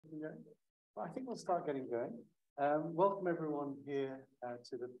Getting going? Well, I think we'll start getting going. Welcome everyone here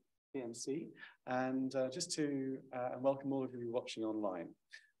to the PMC, and just to welcome all of you watching online.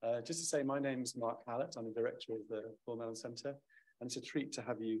 Just to say, my name is Mark Hallett. I'm the director of the Mellon Centre, and it's a treat to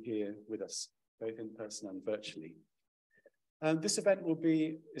have you here with us, both in person and virtually. This event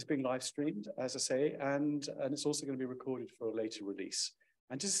is being live streamed, as I say, and it's also going to be recorded for a later release.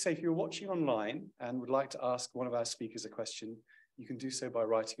 And just to say, if you're watching online and would like to ask one of our speakers a question, you can do so by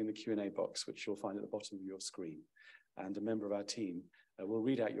writing in the Q&A box, which you'll find at the bottom of your screen. And a member of our team will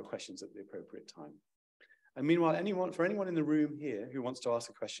read out your questions at the appropriate time. And meanwhile, for anyone in the room here who wants to ask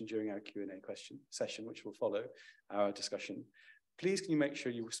a question during our Q&A session, which will follow our discussion, please can you make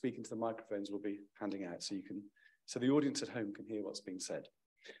sure you speak into the microphones we'll be handing out so the audience at home can hear what's being said.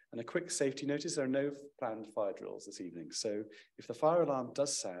 And a quick safety notice, there are no planned fire drills this evening. So if the fire alarm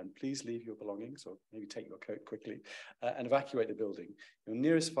does sound, please leave your belongings or maybe take your coat quickly and evacuate the building. Your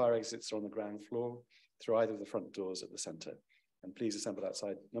nearest fire exits are on the ground floor through either of the front doors at the centre. And please assemble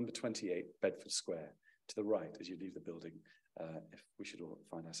outside number 28, Bedford Square, to the right as you leave the building, if we should all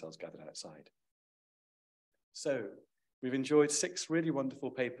find ourselves gathered outside. So we've enjoyed 6 really wonderful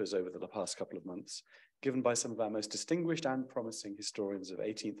papers over the past couple of months, given by some of our most distinguished and promising historians of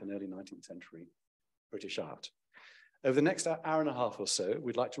 18th and early 19th century British art. Over the next hour and a half or so,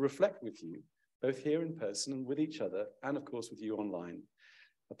 we'd like to reflect with you, both here in person and with each other, and of course with you online,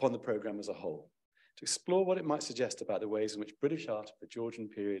 upon the programme as a whole, to explore what it might suggest about the ways in which British art of the Georgian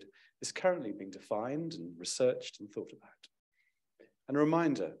period is currently being defined and researched and thought about. And a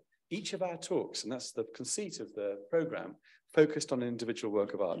reminder, each of our talks, and that's the conceit of the programme, focused on an individual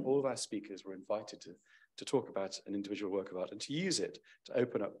work of art. All of our speakers were invited to talk about an individual work of art and to use it to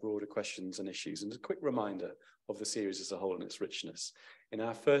open up broader questions and issues. And a quick reminder of the series as a whole and its richness. In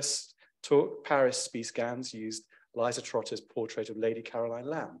our first talk, Paris Spies Gans used Liza Trotter's portrait of Lady Caroline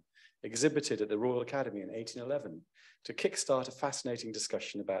Lamb, exhibited at the Royal Academy in 1811, to kickstart a fascinating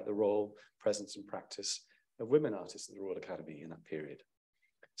discussion about the role, presence and practice of women artists at the Royal Academy in that period.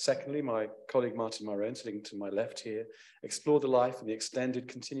 Secondly, my colleague Martin Marone, sitting to my left here, explored the life and the extended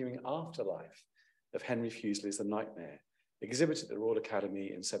continuing afterlife of Henry Fuseli's The Nightmare, exhibited at the Royal Academy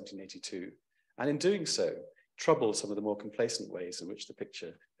in 1782, and in doing so, troubled some of the more complacent ways in which the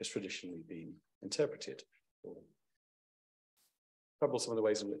picture has traditionally been interpreted, or troubled some of the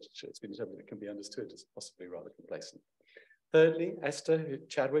ways in which it's been interpreted that can be understood as possibly rather complacent. Thirdly, Esther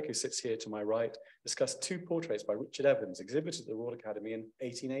Chadwick, who sits here to my right, discussed 2 portraits by Richard Evans, exhibited at the Royal Academy in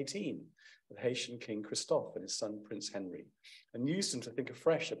 1818, of Haitian King Christophe and his son Prince Henry, and used them to think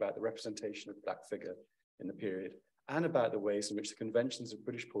afresh about the representation of the black figure in the period, and about the ways in which the conventions of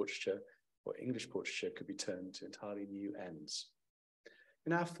British portraiture or English portraiture could be turned to entirely new ends.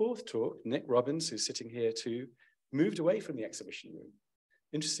 In our 4th talk, Nick Robbins, who's sitting here too, moved away from the exhibition room.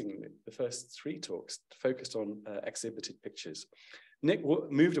 Interestingly, the first 3 talks focused on exhibited pictures. Nick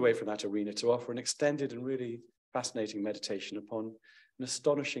moved away from that arena to offer an extended and really fascinating meditation upon an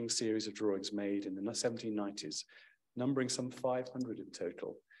astonishing series of drawings made in the 1790s, numbering some 500 in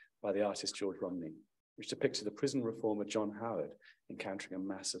total, by the artist George Romney, which depicted the prison reformer John Howard encountering a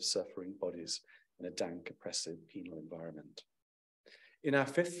mass of suffering bodies in a dank, oppressive penal environment. In our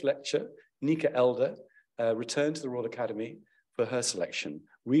 5th lecture, Nika Elder returned to the Royal Academy for her selection,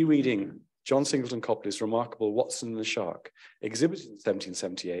 rereading John Singleton Copley's remarkable Watson and the Shark, exhibited in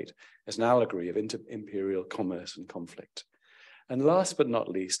 1778 as an allegory of inter-imperial commerce and conflict. And last but not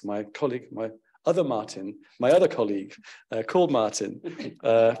least, my colleague, my other colleague, called Martin,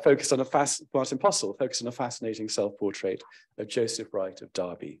 Martin Postle, focused on a fascinating self-portrait of Joseph Wright of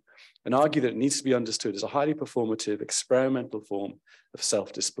Derby, and argued that it needs to be understood as a highly performative, experimental form of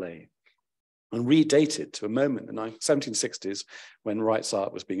self-display, and redated to a moment in the 1760s when Wright's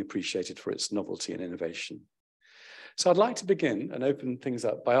art was being appreciated for its novelty and innovation. So I'd like to begin and open things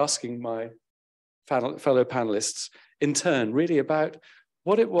up by asking my fellow panelists in turn really about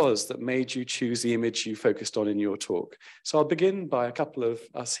what it was that made you choose the image you focused on in your talk. So I'll begin by a couple of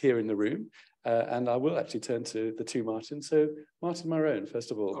us here in the room, and I will actually turn to the 2 Martins. So Martin Marone, first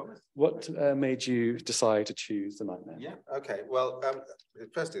of all, what made you decide to choose The Nightmare? Yeah, okay. Well,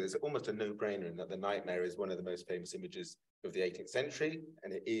 firstly, there's almost a no-brainer in that The Nightmare is one of the most famous images of the 18th century,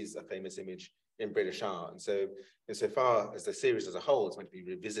 and it is a famous image in British art. And so insofar as the series as a whole is going to be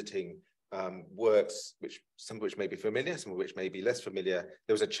revisiting works, some of which may be familiar, some of which may be less familiar,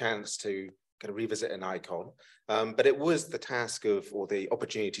 there was a chance to kind of revisit an icon. But it was the task or the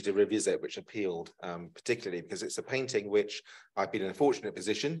opportunity to revisit which appealed, particularly because it's a painting which I've been in a fortunate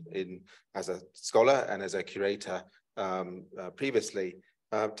position as a scholar and as a curator previously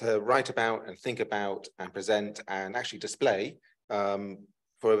to write about and think about and present and actually display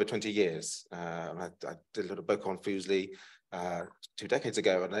for over 20 years. I did a little book on Fuseli 2 decades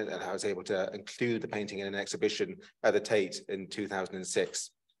ago, and I was able to include the painting in an exhibition at the Tate in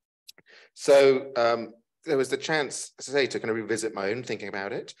 2006. So there was the chance, as I say, to kind of revisit my own thinking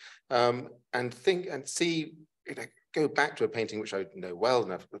about it, and think and see, go back to a painting which I know well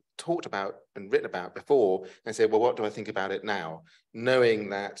and I've talked about and written about before, and say, well, what do I think about it now? Knowing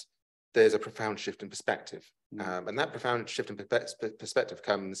that there's a profound shift in perspective. And that profound shift in perspective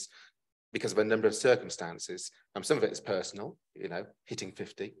comes because of a number of circumstances. Some of it is personal, hitting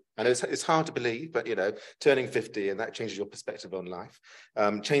 50. I know it's hard to believe, but, turning 50, and that changes your perspective on life.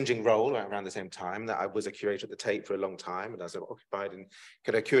 Changing role around the same time. That I was a curator at the Tate for a long time, and I was occupied in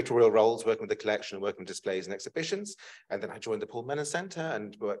kind of curatorial roles, working with the collection, working with displays and exhibitions. And then I joined the Paul Mellon Centre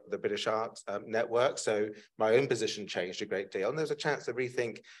and worked with the British Art Network. So my own position changed a great deal. And there was a chance to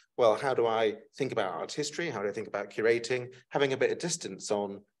rethink, well, how do I think about art history? How do I think about curating? Having a bit of distance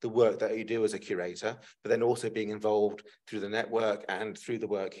on the work that you do as a curator, but then also being involved through the network and through the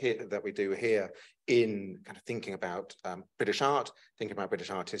work here that we do here in kind of thinking about British art, thinking about British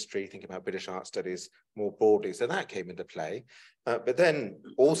art history, thinking about British art studies more broadly. So that came into play. But then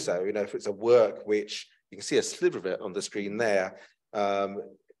also, if it's a work which you can see a sliver of it on the screen there,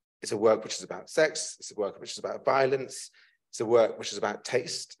 it's a work which is about sex, it's a work which is about violence, it's a work which is about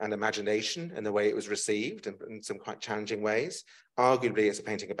taste and imagination and the way it was received in some quite challenging ways. Arguably, it's a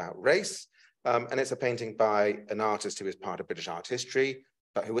painting about race, and it's a painting by an artist who is part of British art history,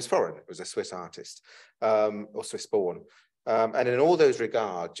 but who was foreign. It was a Swiss artist, or Swiss born. And in all those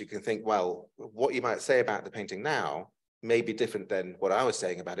regards, you can think, well, what you might say about the painting now may be different than what I was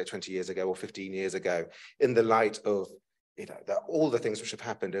saying about it 20 years ago or 15 years ago, in the light of all the things which have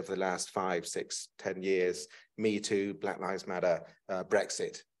happened over the last 5, 6, 10 years, Me Too, Black Lives Matter,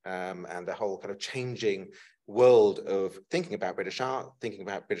 Brexit, and the whole kind of changing world of thinking about British art, thinking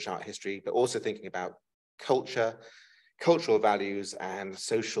about British art history, but also thinking about culture, cultural values and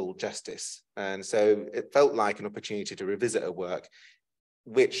social justice. And so it felt like an opportunity to revisit a work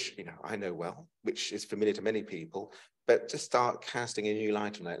which, I know well, which is familiar to many people, but to start casting a new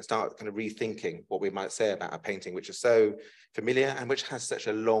light on it and start kind of rethinking what we might say about a painting which is so familiar and which has such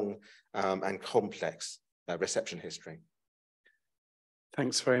a long and complex reception history.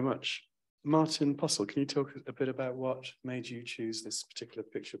 Thanks very much. Martin Postle, can you talk a bit about what made you choose this particular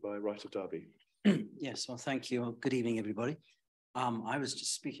picture by Wright of Derby? Yes, well, thank you. Well, good evening, everybody. I was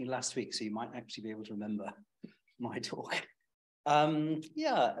just speaking last week, so you might actually be able to remember my talk.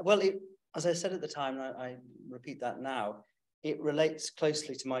 Yeah, well, as I said at the time, and I repeat that now, it relates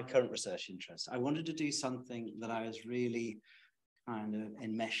closely to my current research interest. I wanted to do something that I was really kind of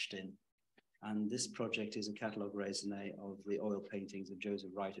enmeshed in. And this project is a catalogue raisonné of the oil paintings of Joseph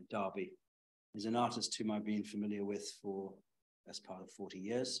Wright of Derby. He's an artist whom I've been familiar with for the best part of 40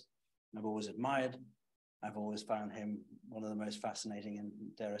 years. I've always admired. I've always found him one of the most fascinating and,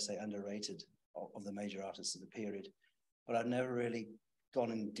 dare I say, underrated of the major artists of the period. But I've never really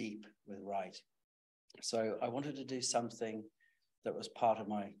gone in deep with Wright. So I wanted to do something that was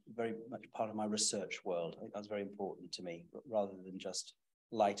very much part of my research world. I think that's very important to me, rather than just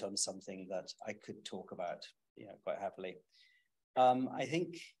light on something that I could talk about, quite happily. I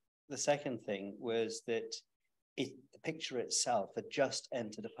think the second thing was that the picture itself had just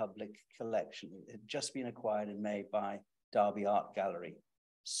entered a public collection. It had just been acquired in May by Derby Art Gallery.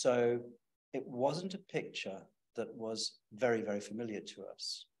 So it wasn't a picture that was very, very familiar to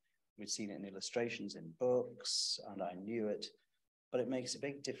us. We'd seen it in illustrations in books, and I knew it, but it makes a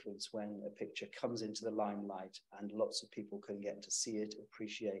big difference when a picture comes into the limelight and lots of people can get to see it,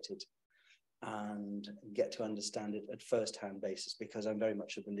 appreciate it, and get to understand it at first-hand basis, because I'm very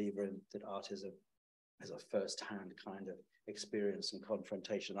much a believer in that art is a first-hand kind of experience and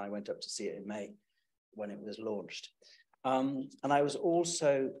confrontation. I went up to see it in May when it was launched. And I was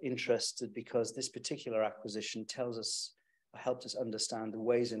also interested because this particular acquisition helped us understand the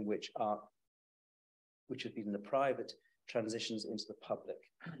ways in which art, which had been in the private, transitions into the public.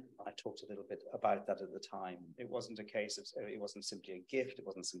 I talked a little bit about that at the time. It wasn't a case of, it wasn't simply a gift, it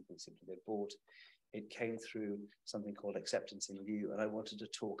wasn't simply they bought. It came through something called acceptance in view, and I wanted to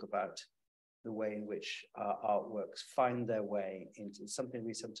talk about the way in which artworks find their way into something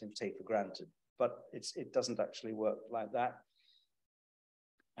we sometimes take for granted, but it doesn't actually work like that.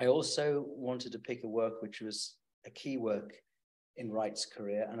 I also wanted to pick a work which was a key work in Wright's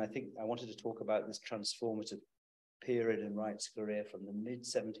career, and I think I wanted to talk about this transformative period in Wright's career from the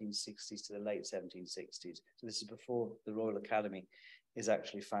mid-1760s to the late 1760s. So this is before the Royal Academy is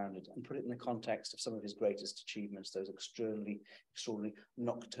actually founded, and put it in the context of some of his greatest achievements, those extraordinary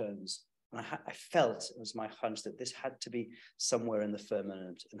nocturnes And I felt, it was my hunch, that this had to be somewhere in the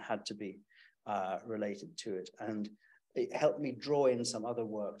firmament and had to be related to it. And it helped me draw in some other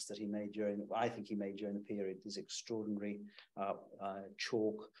works that he made I think he made during the period, these extraordinary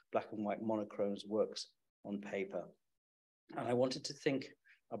chalk, black and white monochromes works on paper. And I wanted to think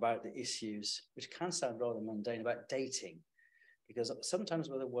about the issues, which can sound rather mundane, about dating. Because sometimes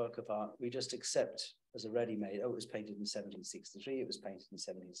with a work of art, we just accept as a ready-made, oh, it was painted in 1763, it was painted in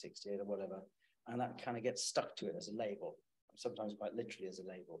 1768 or whatever. And that kind of gets stuck to it as a label, sometimes quite literally as a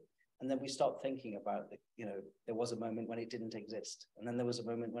label. And then we start thinking about, there was a moment when it didn't exist. And then there was a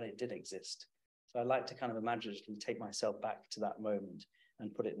moment when it did exist. So I like to kind of imaginatively take myself back to that moment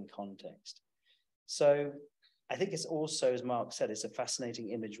and put it in context. So I think it's also, as Mark said, it's a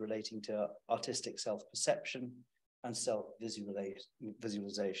fascinating image relating to artistic self-perception and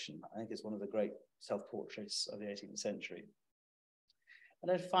self-visualization. I think it's one of the great self-portraits of the 18th century.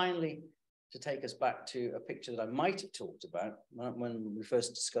 And then finally, to take us back to a picture that I might have talked about when we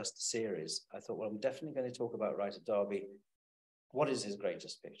first discussed the series, I thought, well, I'm definitely going to talk about Writer Derby. What is his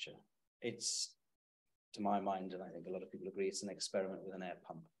greatest picture? It's, to my mind, and I think a lot of people agree, it's an experiment with an air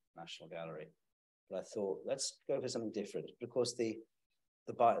pump, National Gallery. But I thought, let's go for something different. But of course, the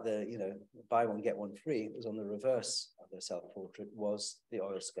buy one, get one free, it was on the reverse of the self-portrait, was the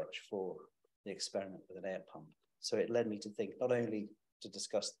oil sketch for the experiment with an air pump. So it led me to think not only to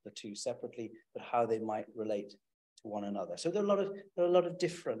discuss the two separately, but how they might relate to one another. So there are a lot of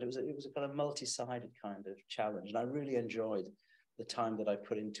different, it was a kind of multi-sided kind of challenge. And I really enjoyed the time that I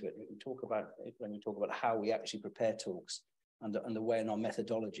put into it. We can talk about it when we talk about how we actually prepare talks and the way in our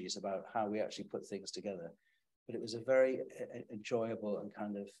methodologies about how we actually put things together. But it was a very enjoyable and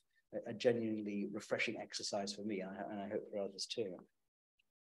kind of a genuinely refreshing exercise for me, and I hope for others too.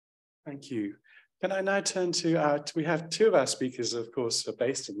 Thank you. Can I now turn to we have two of our speakers, of course, are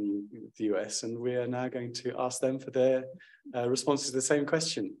based in the US, and we are now going to ask them for their responses to the same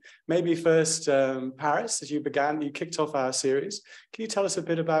question. Maybe first, Paris, as you kicked off our series. Can you tell us a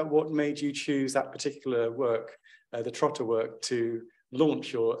bit about what made you choose that particular work, the Trotter work, to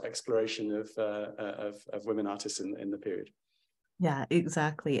launch your exploration of women artists in the period? Yeah,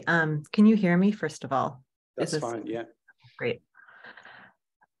 exactly. Can you hear me, first of all? That's fine, yeah. Great.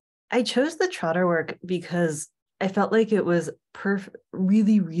 I chose the Trotter work because I felt like it was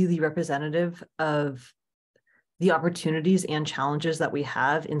really, really representative of the opportunities and challenges that we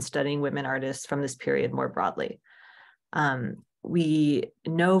have in studying women artists from this period more broadly. We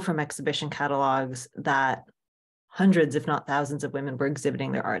know from exhibition catalogs that hundreds, if not thousands, of women were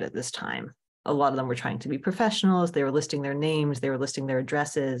exhibiting their art at this time. A lot of them were trying to be professionals. They were listing their names. They were listing their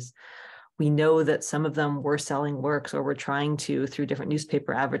addresses. We know that some of them were selling works or were trying to through different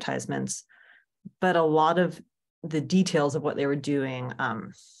newspaper advertisements. But a lot of the details of what they were doing are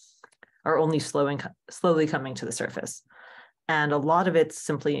only slowly coming to the surface. And a lot of it's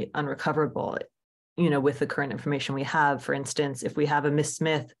simply unrecoverable, with the current information we have. For instance, if we have a Miss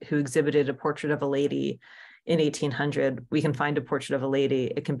Smith who exhibited a portrait of a lady in 1800, we can find a portrait of a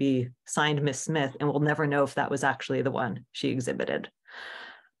lady. It can be signed Miss Smith, and we'll never know if that was actually the one she exhibited.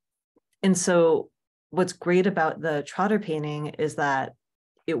 And so what's great about the Trotter painting is that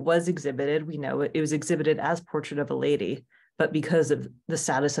it was exhibited. We know it was exhibited as Portrait of a Lady, but because of the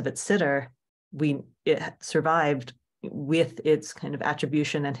status of its sitter, it survived with its kind of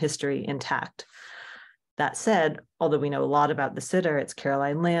attribution and history intact. That said, although we know a lot about the sitter, it's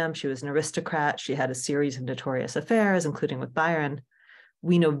Caroline Lamb. She was an aristocrat. She had a series of notorious affairs, including with Byron.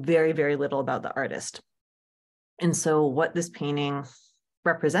 We know very, very little about the artist. And so what this painting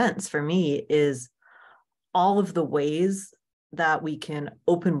represents for me is all of the ways that we can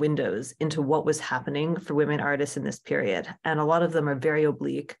open windows into what was happening for women artists in this period. And a lot of them are very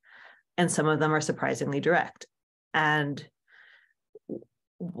oblique, and some of them are surprisingly direct. And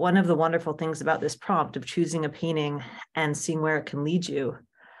one of the wonderful things about this prompt of choosing a painting and seeing where it can lead you,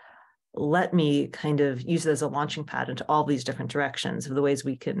 let me kind of use it as a launching pad into all these different directions of the ways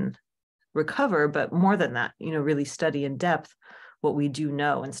we can recover, but more than that, really study in depth what we do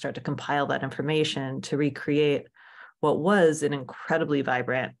know and start to compile that information to recreate what was an incredibly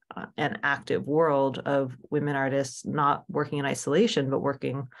vibrant and active world of women artists, not working in isolation, but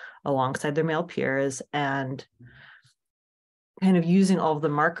working alongside their male peers and kind of using all of the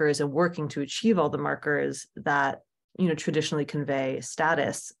markers and working to achieve all the markers that, traditionally convey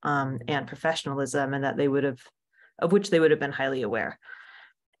status and professionalism, and that of which they would have been highly aware.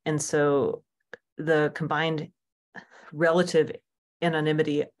 And so the combined relative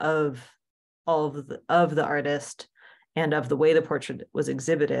anonymity of all of the artist and of the way the portrait was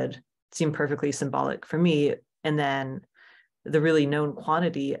exhibited seemed perfectly symbolic for me. And then the really known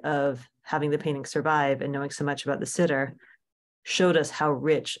quantity of having the painting survive and knowing so much about the sitter showed us how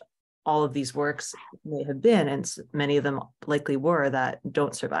rich all of these works may have been, and many of them likely were, that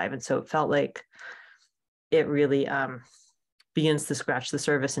don't survive. And so it felt like it really begins to scratch the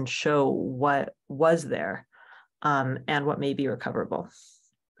surface and show what was there and what may be recoverable.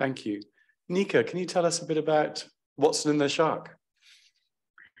 Thank you. Nika, can you tell us a bit about Watson and the Shark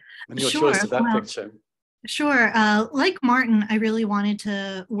and your choice of that picture? Sure. Like Martin, I really wanted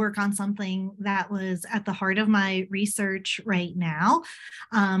to work on something that was at the heart of my research right now.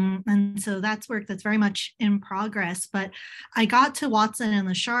 And so that's work that's very much in progress. But I got to Watson and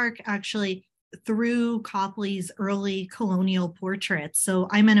the Shark actually through Copley's early colonial portraits. So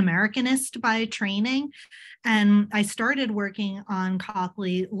I'm an Americanist by training, and I started working on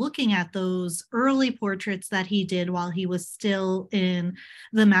Copley looking at those early portraits that he did while he was still in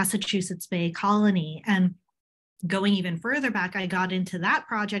the Massachusetts Bay Colony. And going even further back, I got into that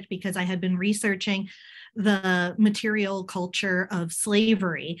project because I had been researching the material culture of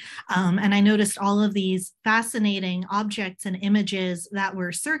slavery. And I noticed all of these fascinating objects and images that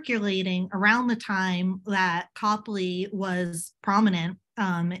were circulating around the time that Copley was prominent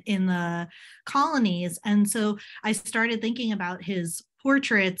in the colonies. And so I started thinking about his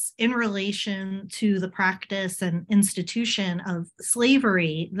portraits in relation to the practice and institution of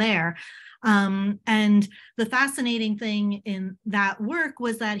slavery there. And the fascinating thing in that work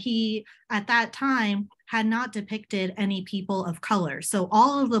was that he, at that time, had not depicted any people of color. So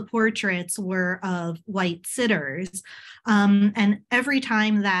all of the portraits were of white sitters. And every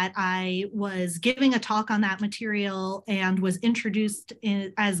time that I was giving a talk on that material and was introduced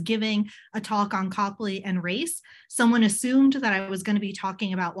as giving a talk on Copley and race, someone assumed that I was going to be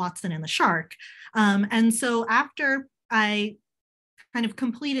talking about Watson and the Shark. And so after I kind of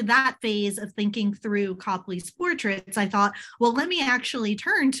completed that phase of thinking through Copley's portraits, I thought, well, let me actually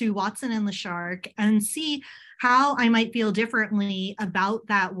turn to Watson and the Shark and see how I might feel differently about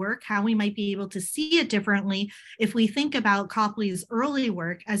that work, how we might be able to see it differently if we think about Copley's early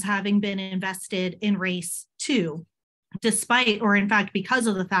work as having been invested in race too, despite, or in fact, because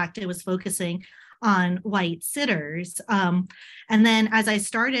of the fact it was focusing on white sitters. And then as I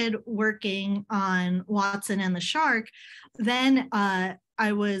started working on Watson and the Shark, then I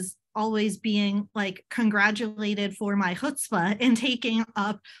was always being like congratulated for my chutzpah in taking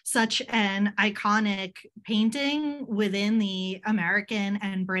up such an iconic painting within the American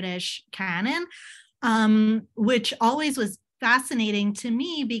and British canon, which always was fascinating to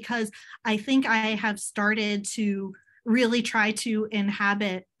me because I think I have started to really try to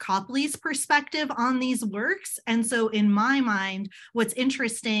inhabit Copley's perspective on these works. And so in my mind, what's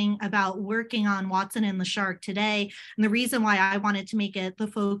interesting about working on Watson and the Shark today, and the reason why I wanted to make it the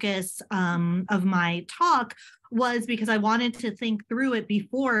focus of my talk, was because I wanted to think through it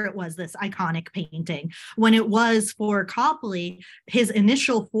before it was this iconic painting. When it was for Copley, his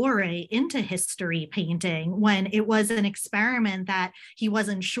initial foray into history painting, when it was an experiment that he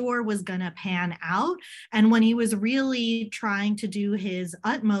wasn't sure was going to pan out, and when he was really trying to do his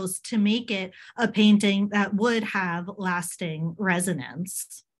utmost to make it a painting that would have lasting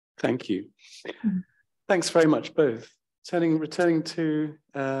resonance. Thank you. Thanks very much, both. Returning to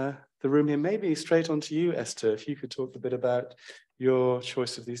the room here, maybe straight on to you, Esther, if you could talk a bit about your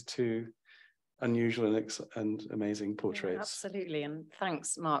choice of these two unusual and amazing portraits. Yeah, absolutely, and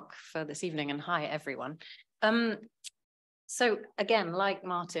thanks, Mark, for this evening, and hi, everyone. So again, like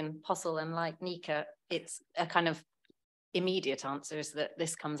Martin, Postle, and like Nika, it's a kind of immediate answer is that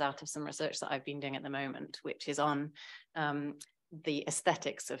this comes out of some research that I've been doing at the moment, which is on the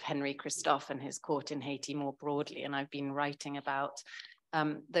aesthetics of Henry Christophe and his court in Haiti more broadly. And I've been writing about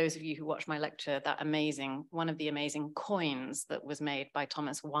those of you who watched my lecture, one of the amazing coins that was made by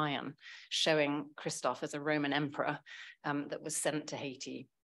Thomas Wyon, showing Christophe as a Roman emperor that was sent to Haiti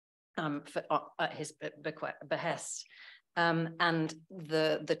at his behest. And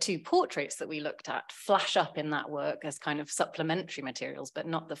the two portraits that we looked at flash up in that work as kind of supplementary materials, but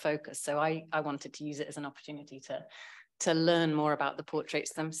not the focus. So I wanted to use it as an opportunity to learn more about the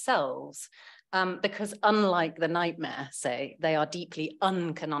portraits themselves. Because unlike the Nightmare, say, they are deeply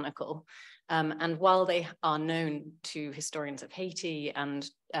uncanonical. And while they are known to historians of Haiti and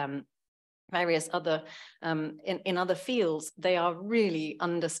various other, in other fields, they are really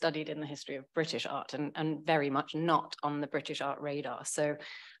understudied in the history of British art and very much not on the British art radar. So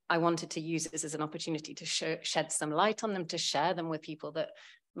I wanted to use this as an opportunity to shed some light on them, to share them with people that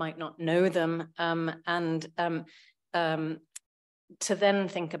might not know them, and to then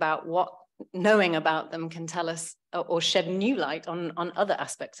think about knowing about them can tell us or shed new light on other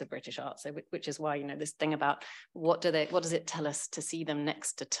aspects of British art. So which is why, you know, this thing about what does it tell us to see them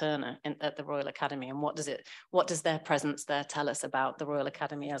next to Turner at the Royal Academy, and what does their presence there tell us about the Royal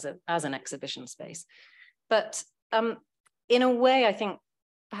Academy as an exhibition space? But in a way, I think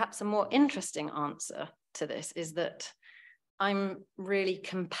perhaps a more interesting answer to this is that I'm really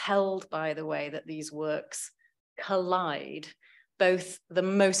compelled by the way that these works collide both the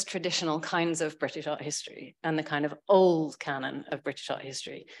most traditional kinds of British art history and the kind of old canon of British art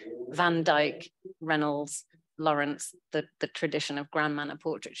history. Van Dyck, Reynolds, Lawrence, the tradition of grand manner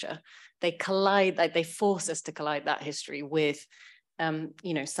portraiture. They collide, they force us to collide that history with,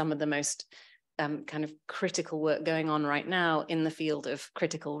 you know, some of the most kind of critical work going on right now in the field of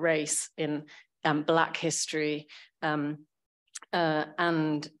critical race, in Black history, and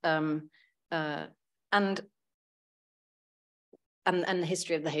the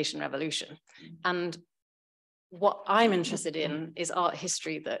history of the Haitian Revolution. And what I'm interested in is art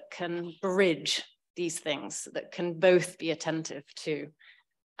history that can bridge these things, that can both be attentive to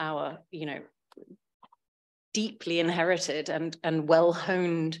our, you know, deeply inherited and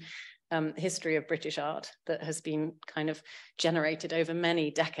well-honed history of British art that has been kind of generated over many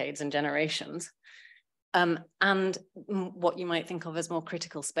decades and generations. And what you might think of as more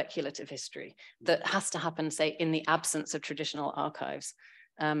critical speculative history that has to happen, say, in the absence of traditional archives.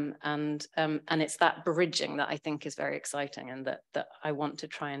 And it's that bridging that I think is very exciting, and that I want to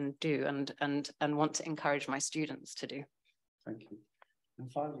try and do and want to encourage my students to do. Thank you. And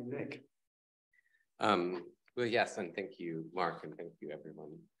finally, Nick. Well, yes, and thank you, Mark, and thank you,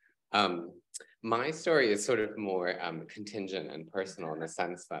 everyone. My story is sort of more contingent and personal in the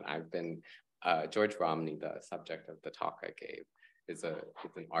sense that I've been George Romney, the subject of the talk I gave, is an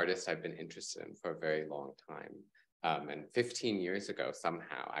artist I've been interested in for a very long time. And 15 years ago,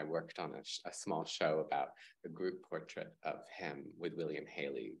 somehow, I worked on a small show about a group portrait of him with William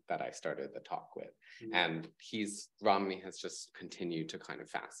Haley that I started the talk with. Mm-hmm. And Romney has just continued to kind of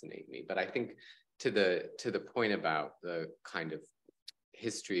fascinate me. But I think to the point about the kind of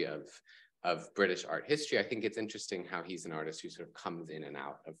history of British art history, I think it's interesting how he's an artist who sort of comes in and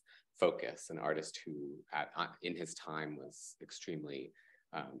out of focus, an artist who in his time was extremely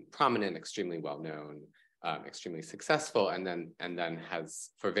prominent, extremely well-known, extremely successful, and then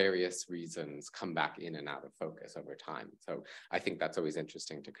has, for various reasons, come back in and out of focus over time. So I think that's always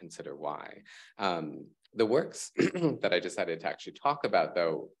interesting to consider why. The works that I decided to actually talk about,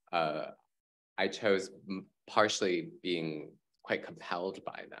 though, I chose partially being quite compelled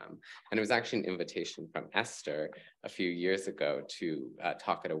by them. And it was actually an invitation from Esther a few years ago to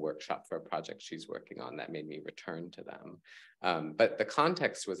talk at a workshop for a project she's working on that made me return to them. But the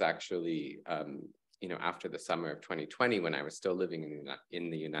context was actually, you know, after the summer of 2020, when I was still living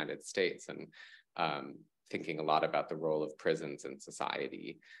in the United States and thinking a lot about the role of prisons in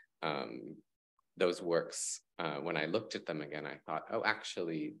society. Those works, when I looked at them again, I thought, oh,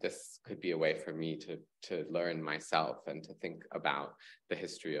 actually, this could be a way for me to learn myself and to think about the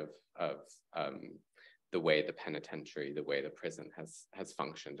history of the way the penitentiary, the way the prison has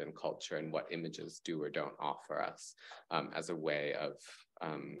functioned in culture, and what images do or don't offer us as a way of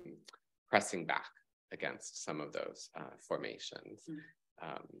pressing back against some of those formations.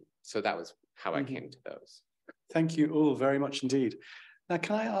 So that was how I came to those. Thank you all very much indeed. Now,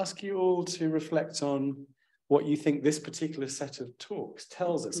 can I ask you all to reflect on what you think this particular set of talks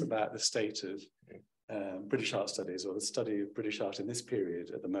tells us about the state of British art studies, or the study of British art in this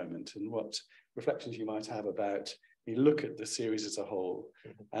period at the moment, and what reflections you might have about, you look at the series as a whole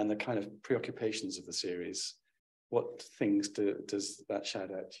and the kind of preoccupations of the series. What things does that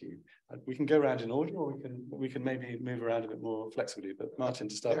shout out to you? We can go around in order, or we can maybe move around a bit more flexibly. But Martin,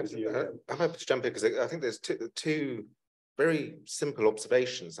 to start with you. I'm happy to jump in because I think there's two very simple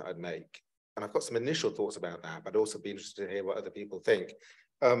observations that I'd make. And I've got some initial thoughts about that, but I'd also be interested to hear what other people think.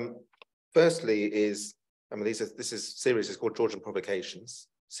 Firstly is, I mean, this series is called Georgian Provocations,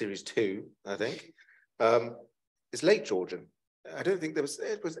 series 2, I think. It's late Georgian. I don't think was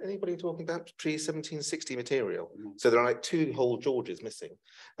anybody talking about pre-1760 material. So there are like 2 whole Georges missing.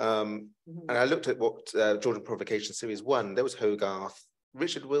 And I looked at what Georgian Provocations series 1, there was Hogarth,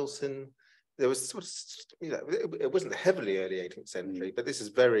 Richard Wilson. There was sort of, you know, it wasn't heavily early 18th century, but this is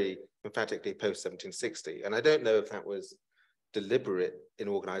very emphatically post-1760. And I don't know if that was deliberate in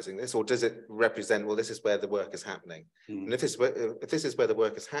organizing this, or does it represent, well, this is where the work is happening. And if this is where the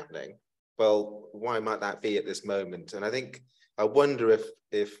work is happening, well, why might that be at this moment? And I wonder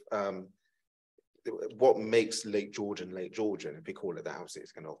if what makes late Georgian, if we call it that, obviously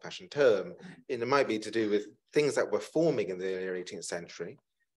it's an old-fashioned term, and it might be to do with things that were forming in the early 18th century,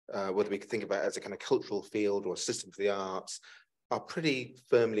 whether we could think about it as a kind of cultural field or a system for the arts, are pretty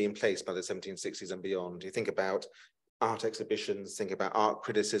firmly in place by the 1760s and beyond. You think about art exhibitions, think about art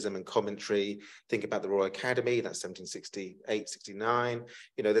criticism and commentary, think about the Royal Academy, that's 1768, 69.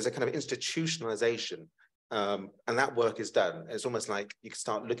 You know, there's a kind of institutionalization, and that work is done. It's almost like you can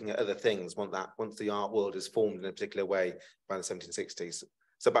start looking at other things once the art world is formed in a particular way by the 1760s.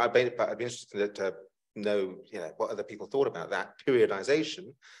 So, but I'd be interested to know, you know, what other people thought about that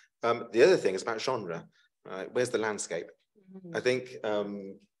periodization. The other thing is about genre, right? Where's the landscape? I think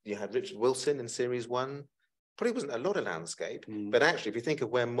you had Richard Wilson in series 1. Probably wasn't a lot of landscape, but actually, if you think of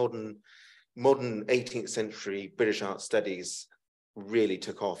where modern 18th century British art studies really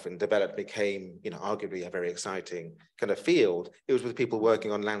took off and developed, became, you know, arguably a very exciting kind of field, it was with people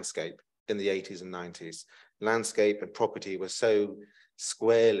working on landscape in the 80s and 90s. Landscape and property were so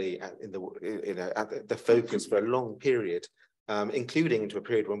squarely at the focus for a long period, including into a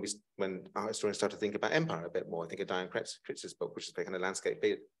period when art historians started to think about empire a bit more. I think of Diane Kritz's book, which is kind of landscape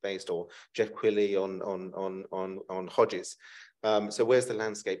based, or Jeff Quilley on Hodges. So where's the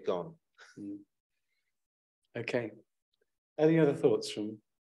landscape gone? Okay. Any other thoughts from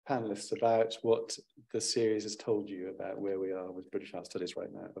panelists about what the series has told you about where we are with British art studies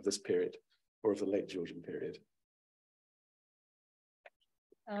right now, of this period, or of the late Georgian period?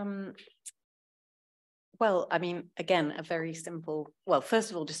 Well, I mean, again, a very simple, well,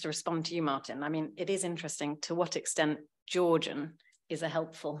 first of all, just to respond to you, Martin, I mean, it is interesting to what extent Georgian is a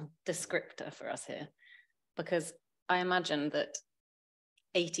helpful descriptor for us here, because I imagine that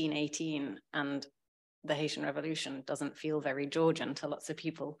 1818 and the Haitian Revolution doesn't feel very Georgian to lots of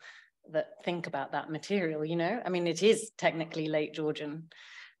people that think about that material, you know? I mean, it is technically late Georgian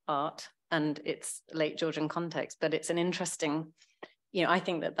art and it's late Georgian context, but it's an interesting, you know, I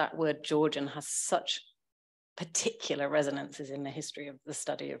think that word Georgian has such particular resonances in the history of the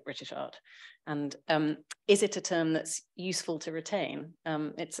study of British art. And is it a term that's useful to retain?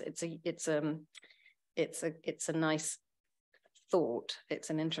 It's a nice thought. It's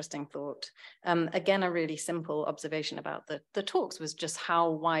an interesting thought. Again, a really simple observation about the talks was just how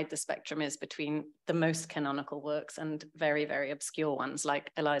wide the spectrum is between the most canonical works and very, very obscure ones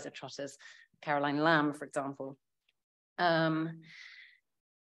like Eliza Trotter's Caroline Lamb, for example.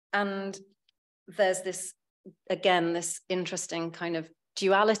 And there's this, again, this interesting kind of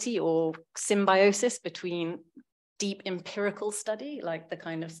duality or symbiosis between deep empirical study, like the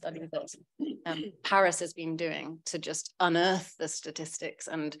kind of study that Paris has been doing to just unearth the statistics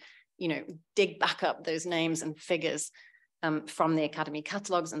and, you know, dig back up those names and figures from the Academy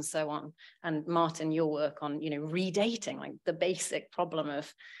catalogues and so on. And Martin, your work on, you know, redating, like the basic problem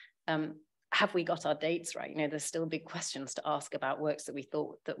of, have we got our dates right? You know, there's still big questions to ask about works that we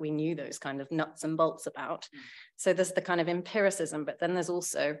thought that we knew those kind of nuts and bolts about. So there's the kind of empiricism, but then there's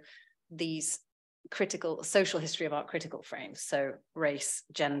also these critical social history of art critical frames. So race,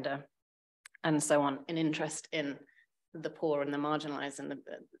 gender, and so on, an interest in the poor and the marginalized and the,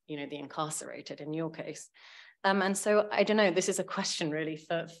 you know, the incarcerated in your case. And so I don't know, this is a question really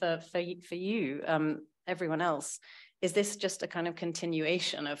for you, everyone else. Is this just a kind of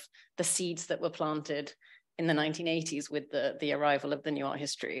continuation of the seeds that were planted in the 1980s with the arrival of the new art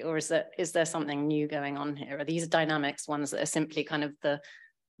history? Or is there something new going on here? Are these dynamics ones that are simply kind of the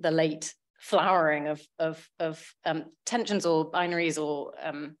late flowering of tensions or binaries or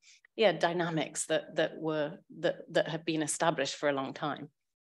dynamics that have been established for a long time?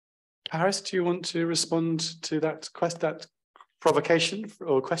 Paris, do you want to respond to that provocation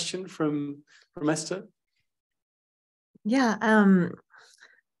or question from Esther? Yeah,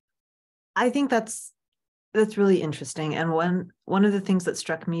 I think that's really interesting. And one of the things that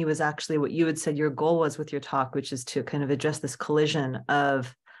struck me was actually what you had said your goal was with your talk, which is to kind of address this collision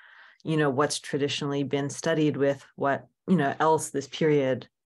of, you know, what's traditionally been studied with what, you know, else this period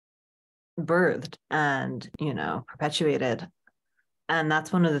birthed and, you know, perpetuated. And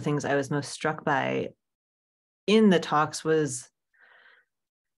that's one of the things I was most struck by in the talks was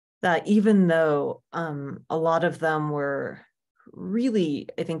that even though a lot of them were really,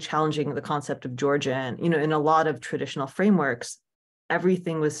 I think, challenging the concept of Georgian, you know, in a lot of traditional frameworks,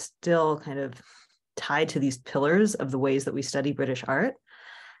 everything was still kind of tied to these pillars of the ways that we study British art.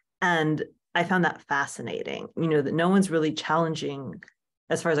 And I found that fascinating, you know, that no one's really challenging,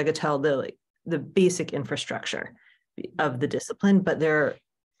 as far as I could tell, the basic infrastructure of the discipline, but they're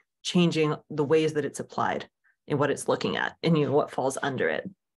changing the ways that it's applied and what it's looking at and, you know, what falls under it.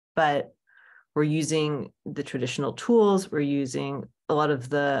 But we're using the traditional tools, we're using a lot of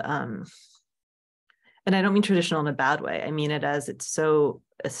the, and I don't mean traditional in a bad way, I mean it as it's so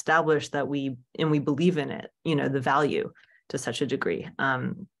established that we believe in it, you know, the value to such a degree.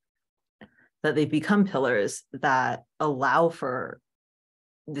 that they've become pillars that allow for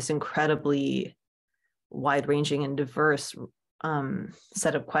this incredibly wide-ranging and diverse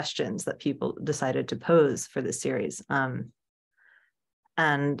set of questions that people decided to pose for this series.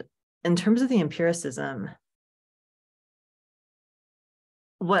 And in terms of the empiricism,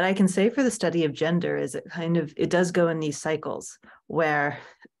 what I can say for the study of gender is it does go in these cycles where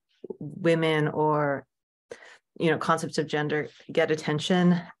women or, concepts of gender get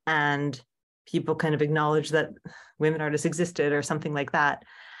attention and people kind of acknowledge that women artists existed or something like that.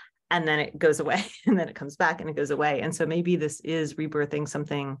 And then it goes away and then it comes back and it goes away. And so maybe this is rebirthing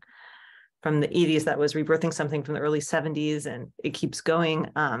something from the 80s that was rebirthing something from the early 70s, and it keeps going.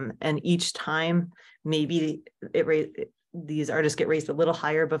 And each time, maybe these artists get raised a little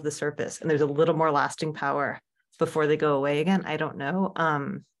higher above the surface and there's a little more lasting power before they go away again. I don't know.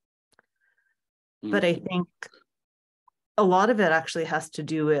 But I think a lot of it actually has to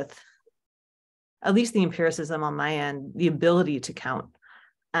do with, at least the empiricism on my end, the ability to count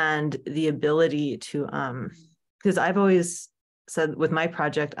and the ability to, because I've always said with my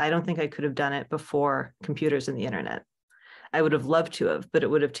project, I don't think I could have done it before computers and the internet. I would have loved to have, but it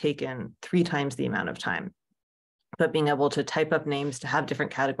would have taken 3 times the amount of time. But being able to type up names, to have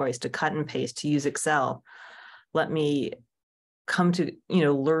different categories, to cut and paste, to use Excel, let me come to,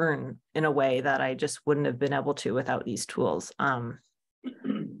 learn in a way that I just wouldn't have been able to without these tools.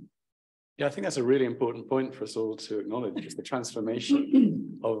 Yeah, I think that's a really important point for us all to acknowledge, is the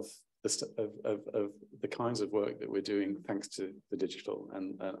transformation of the kinds of work that we're doing thanks to the digital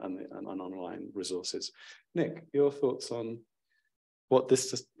and online resources. Nick, your thoughts on what the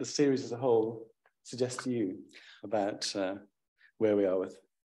series as a whole suggests to you about where we are with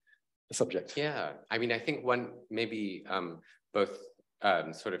the subject? Yeah, I mean, I think one maybe both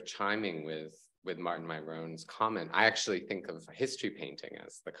sort of chiming with Martin Myrone's comment, I actually think of history painting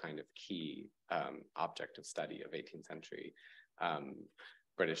as the kind of key object of study of 18th century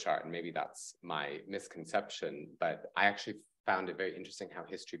British art, and maybe that's my misconception, but I actually found it very interesting how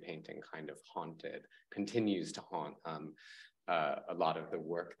history painting kind of continues to haunt a lot of the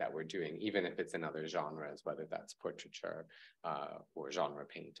work that we're doing, even if it's in other genres, whether that's portraiture or genre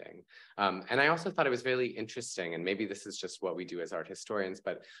painting. And I also thought it was really interesting, and maybe this is just what we do as art historians,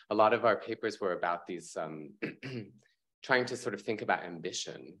 but a lot of our papers were about these, trying to sort of think about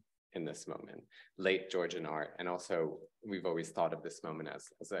ambition in this moment, late Georgian art. And also, we've always thought of this moment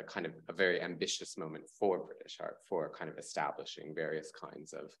as a kind of a very ambitious moment for British art, for kind of establishing various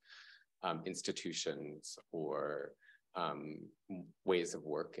kinds of institutions or ways of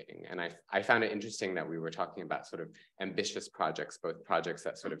working. And I found it interesting that we were talking about sort of ambitious projects, both projects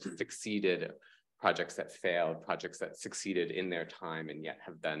that sort of succeeded, projects that failed, projects that succeeded in their time and yet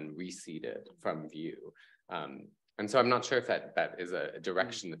have then receded from view. And so I'm not sure if that is a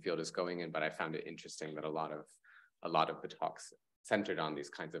direction the field is going in, but I found it interesting that a lot of the talks centered on these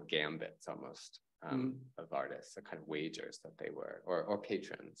kinds of gambits almost of artists, the kind of wagers that they were, or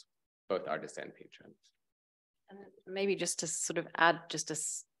patrons, both artists and patrons. And maybe just to sort of add just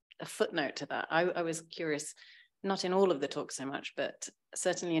a footnote to that, I was curious, not in all of the talks so much, but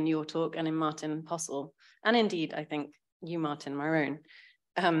certainly in your talk and in Martin Postle, and indeed, I think you, Martin Myrone,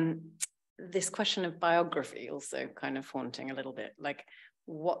 this question of biography also kind of haunting a little bit, like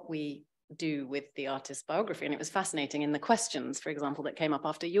what we do with the artist's biography. And it was fascinating in the questions, for example, that came up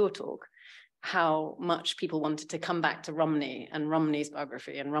after your talk, how much people wanted to come back to Romney and Romney's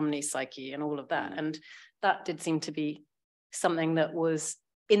biography and Romney's psyche and all of that. And that did seem to be something that was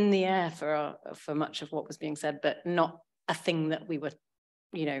in the air for much of what was being said, but not a thing that we were,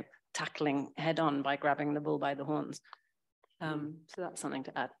 tackling head on by grabbing the bull by the horns. So that's something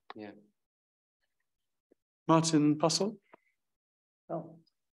to add. Yeah. Martin Postle? Oh,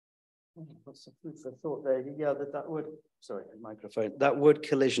 what's the food for thought there? Yeah, that word, sorry, microphone. That word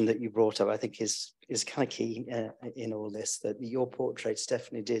collision that you brought up, I think is kind of key in all this, that your portraits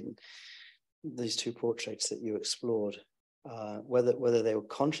definitely did. These 2 portraits that you explored, whether they were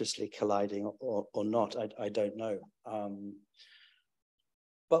consciously colliding or not, I don't know.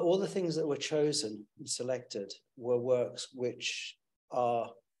 But all the things that were chosen and selected were works which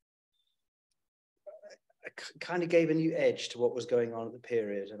kind of gave a new edge to what was going on at the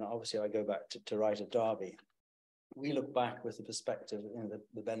period. And obviously I go back to Wright of Derby. We look back with the perspective,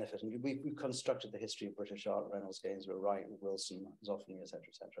 the benefit, and we've constructed the history of British art, Reynolds, Gainsborough, Wright, Wilson, Zoffany, etc.,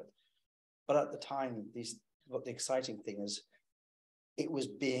 etc. But at the time, what the exciting thing is, it was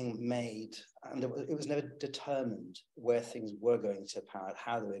being made, and it was never determined where things were going to pan out,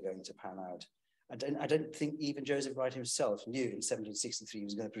 how they were going to pan out. I don't think even Joseph Wright himself knew in 1763 he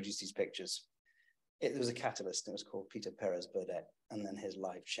was going to produce these pictures. there was a catalyst, and it was called Peter Perez Burdett, and then his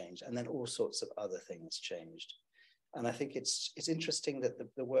life changed, and then all sorts of other things changed. And I think it's interesting that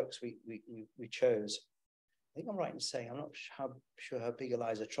the works we chose, I think I'm right in saying, I'm not sure how big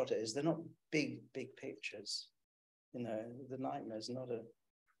Eliza Trotter is. They're not big pictures. You know, The Nightmare is not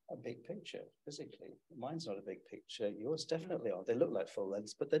a big picture physically. Mine's not a big picture. Yours definitely are. They look like full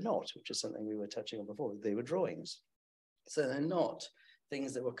lengths, but they're not, which is something we were touching on before. They were drawings. So they're not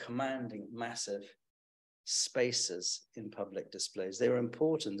things that were commanding massive spaces in public displays. They were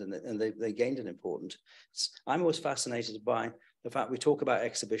important, and they gained an importance. I'm always fascinated by the fact we talk about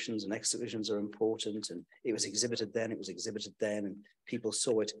exhibitions, and exhibitions are important, and it was exhibited then, and people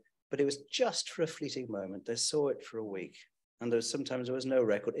saw it, but it was just for a fleeting moment. They saw it for a week, and sometimes there was no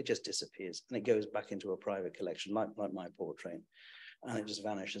record. It just disappears, and it goes back into a private collection, like my portrait, and it just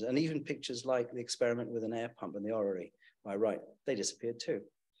vanishes. And even pictures like the experiment with an air pump in the orrery, by right, they disappeared too.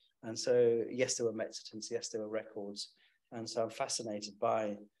 And so, yes, there were mezzotins, yes, there were records. And so I'm fascinated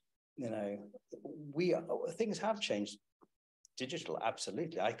by, you know, things have changed. Digital,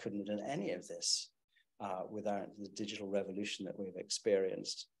 absolutely. I couldn't have done any of this without the digital revolution that we've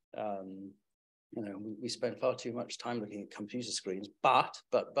experienced. You know, we spend far too much time looking at computer screens, but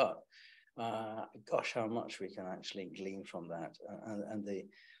gosh, how much we can actually glean from that.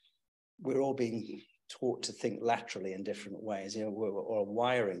 We're all being taught to think laterally in different ways, you know, our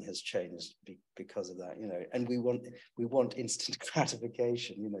wiring has changed because of that, you know, and we want instant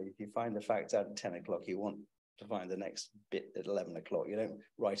gratification. You know, if you find the facts out at 10 o'clock, you want to find the next bit at 11 o'clock. You don't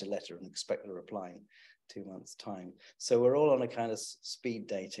write a letter and expect a reply in 2 months' time. So we're all on a kind of speed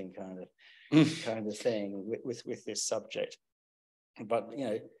dating kind of thing with this subject. But, you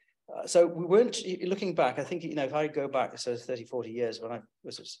know, so we weren't, looking back, I think, you know, if I go back, so 30, 40 years when I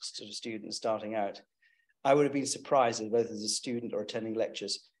was a sort of student starting out, I would have been surprised, both as a student or attending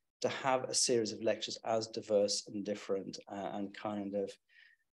lectures, to have a series of lectures as diverse and different and kind of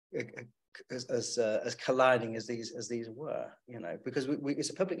as colliding as these were, you know, because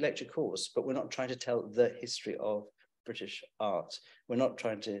it's a public lecture course, but we're not trying to tell the history of British art. We're not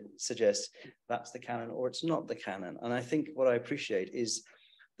trying to suggest that's the canon or it's not the canon. And I think what I appreciate is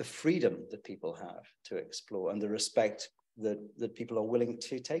the freedom that people have to explore and the respect that people are willing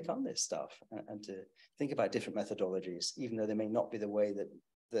to take on this stuff and to think about different methodologies, even though they may not be the way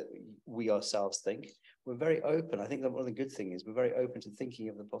that we ourselves think. We're very open. I think that one of the good things is we're very open to thinking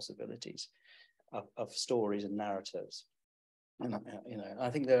of the possibilities of stories and narratives. And you know, I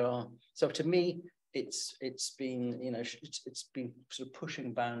think there are. So to me, it's been, you know, it's been sort of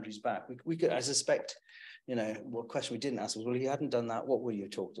pushing boundaries back. We could, I suspect, you know, what question we didn't ask was, well, if you hadn't done that, what would you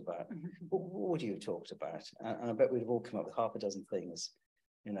have talked about? What would you have talked about? And I bet we'd have all come up with half a dozen things.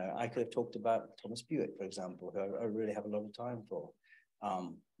 You know, I could have talked about Thomas Bewick, for example, who I really have a lot of time for.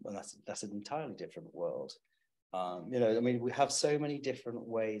 And that's an entirely different world. You know, I mean, we have so many different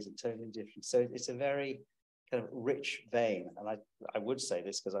ways and so many different. So it's a very kind of rich vein. And I would say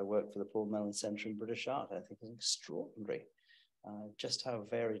this because I work for the Paul Mellon Centre in British Art. I think it's extraordinary just how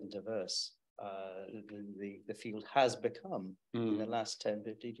varied and diverse the field has become in the last 10,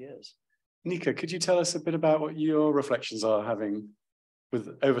 15 years. Nika, could you tell us a bit about what your reflections are having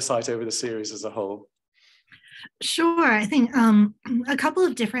with oversight over the series as a whole? Sure. I think a couple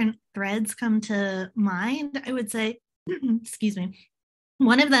of different threads come to mind, I would say. Excuse me.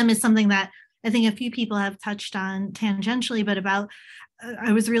 One of them is something that I think a few people have touched on tangentially, but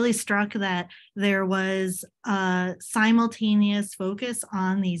I was really struck that there was a simultaneous focus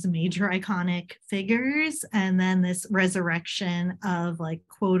on these major iconic figures and then this resurrection of like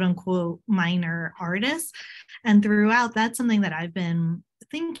quote unquote minor artists. And throughout, that's something that I've been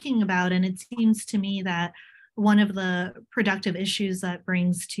thinking about. And it seems to me that one of the productive issues that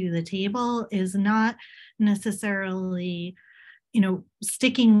brings to the table is not necessarily, you know,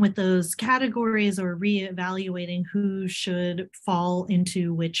 sticking with those categories or reevaluating who should fall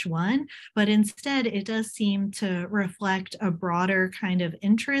into which one, but instead it does seem to reflect a broader kind of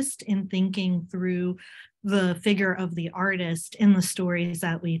interest in thinking through the figure of the artist in the stories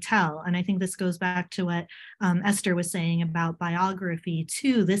that we tell. And I think this goes back to what Esther was saying about biography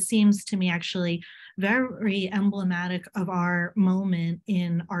too. This seems to me actually very emblematic of our moment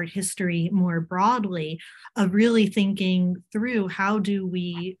in art history more broadly, of really thinking through how do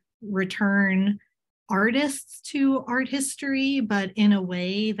we return artists to art history, but in a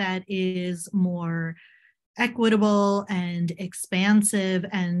way that is more equitable and expansive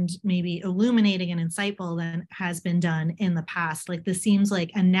and maybe illuminating and insightful than has been done in the past. Like this seems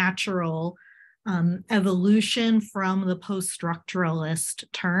like a natural evolution from the post-structuralist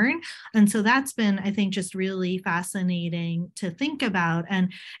turn. And so that's been, I think, just really fascinating to think about.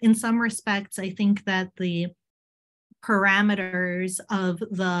 And in some respects, I think that the parameters of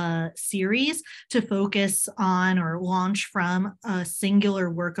the series to focus on or launch from a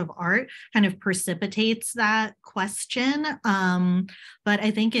singular work of art kind of precipitates that question. But I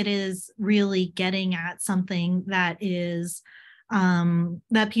think it is really getting at something that is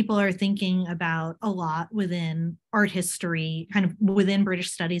that people are thinking about a lot within art history, kind of within British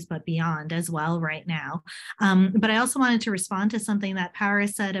studies, but beyond as well right now. But I also wanted to respond to something that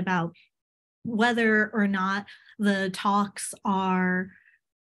Paris said about whether or not the talks are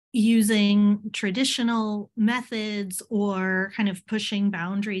using traditional methods or kind of pushing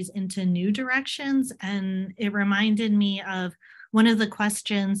boundaries into new directions. And it reminded me of one of the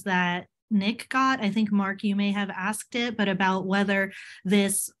questions that Nick got. I think, Mark, you may have asked it, but about whether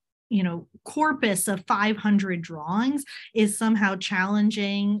this corpus of 500 drawings is somehow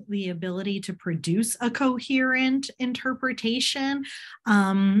challenging the ability to produce a coherent interpretation.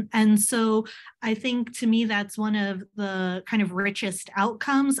 And so I think, to me, that's one of the kind of richest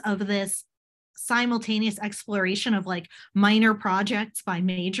outcomes of this simultaneous exploration of like minor projects by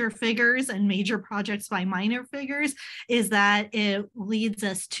major figures and major projects by minor figures, is that it leads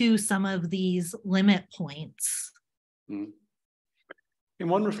us to some of these limit points. In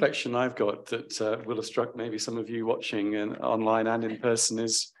one reflection I've got that will have struck maybe some of you watching and online and in person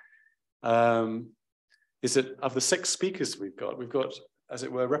is that of the 6 speakers we've got, as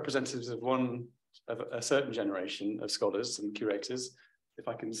it were, representatives of a certain generation of scholars and curators, if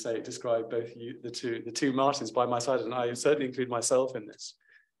I can describe both the two Martins by my side, and I certainly include myself in this,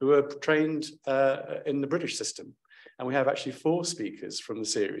 who are trained in the British system. And we have actually 4 speakers from the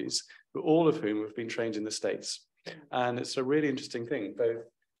series, all of whom have been trained in the States. And it's a really interesting thing,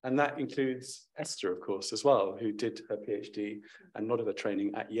 and that includes Esther, of course, as well, who did her PhD and a lot of her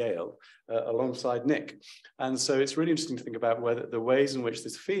training at Yale alongside Nick. And so it's really interesting to think about whether the ways in which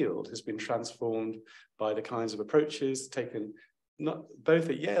this field has been transformed by the kinds of approaches taken, not both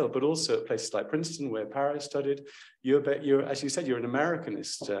at Yale, but also at places like Princeton, where Paris studied. You're as you said, you're an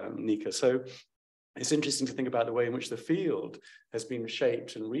Americanist, Nika. So it's interesting to think about the way in which the field has been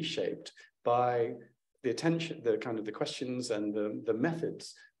shaped and reshaped by the attention, the questions and the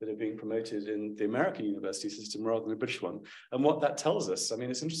methods that are being promoted in the American university system rather than the British one. And what that tells us, I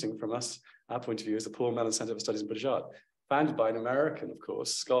mean, it's interesting from our point of view as the Paul Mellon Center for Studies in British Art, founded by an American, of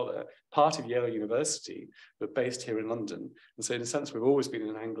course, scholar, part of Yale University, but based here in London. And so in a sense, we've always been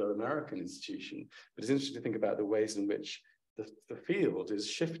an Anglo-American institution, but it's interesting to think about the ways in which the field is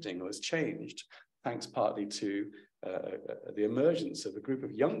shifting or has changed, thanks partly to the emergence of a group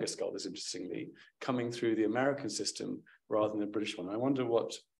of younger scholars, interestingly, coming through the American system rather than the British one. I wonder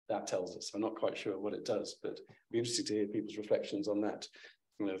what that tells us. I'm not quite sure what it does, but it'd be interesting to hear people's reflections on that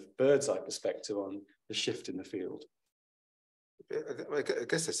bird's eye perspective on the shift in the field. I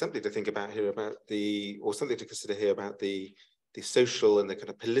guess there's something to think about here about or something to consider here about the social and the kind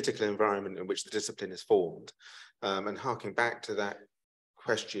of political environment in which the discipline is formed, and harking back to that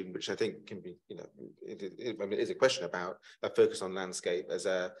question, which I think can be, it is a question about a focus on landscape as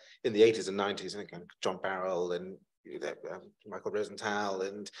in the 80s and 90s, I think John Barrell and Michael Rosenthal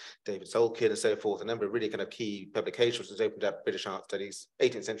and David Solkin and so forth, a number of really kind of key publications has opened up British art studies,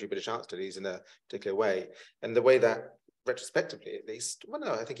 18th century British art studies in a particular way. And the way that retrospectively, at least, well,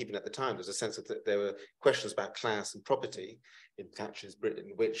 no, I think even at the time, there's a sense that there were questions about class and property in Thatcher's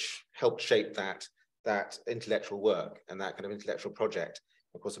Britain, which helped shape that intellectual work and that kind of intellectual project.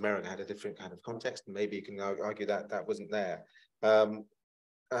 Of course, America had a different kind of context, and maybe you can argue that that wasn't there. I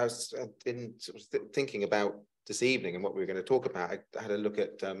was thinking about this evening and what we were going to talk about. I had a look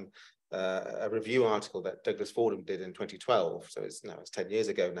at a review article that Douglas Fordham did in 2012. So it's 10 years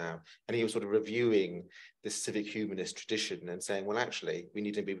ago now. And he was sort of reviewing this civic humanist tradition and saying, well, actually, we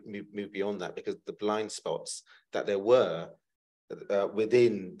need to move beyond that, because the blind spots that there were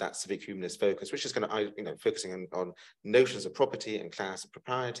within that civic humanist focus, which is kind of focusing on notions of property and class and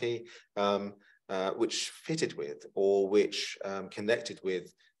propriety, which fitted with or which connected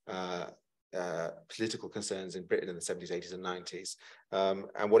with political concerns in Britain in the 70s, 80s, and 90s.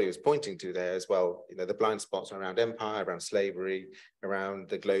 And what he was pointing to there as well, the blind spots around empire, around slavery, around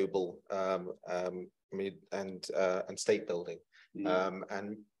the global and state building.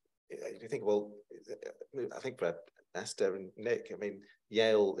 And you think, well, I think for Esther and Nick, I mean,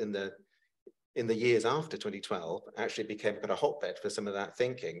 Yale in the years after 2012 actually became kind of a hotbed for some of that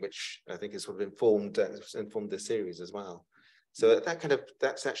thinking, which I think has sort of informed this series as well. So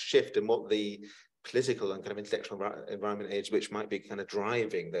that's that shift in what the political and kind of intellectual environment age, which might be kind of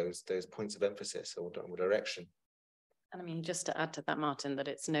driving those points of emphasis or direction. And I mean, just to add to that, Martin, that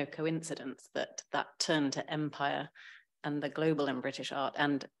it's no coincidence that that turn to empire and the global in British art,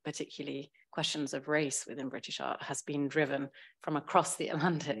 and particularly questions of race within British art, has been driven from across the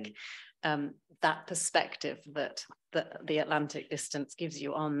Atlantic. That perspective that the Atlantic distance gives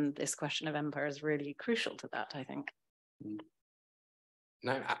you on this question of empire is really crucial to that, I think.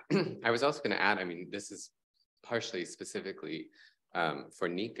 No, I was also going to add, I mean, this is partially specifically for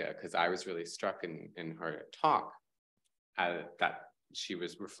Nika, because I was really struck in her talk that she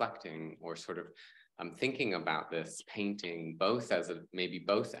was reflecting or sort of thinking about this painting both as an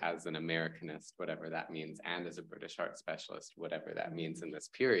Americanist, whatever that means, and as a British art specialist, whatever that means in this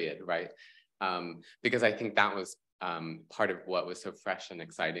period, right? Because I think that was part of what was so fresh and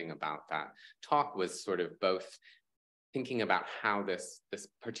exciting about that talk, was sort of both thinking about how this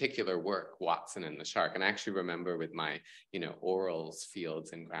particular work, Watson and the Shark, and I actually remember with my, orals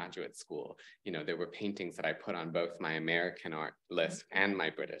fields in graduate school, there were paintings that I put on both my American art list and my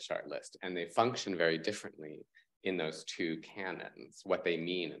British art list, and they function very differently in those two canons, what they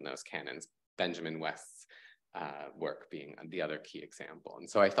mean in those canons, Benjamin West's work being the other key example. And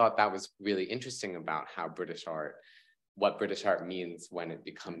so I thought that was really interesting about how what British art means when it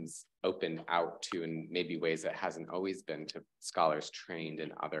becomes opened out to, in maybe ways that hasn't always been, to scholars trained in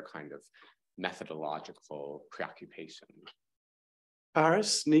other kind of methodological preoccupation.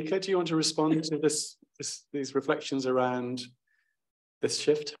 Paris, Nika, do you want to respond to these reflections around this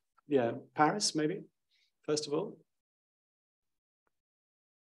shift? Yeah, Paris, maybe, first of all.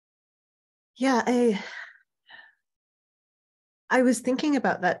 Yeah, I was thinking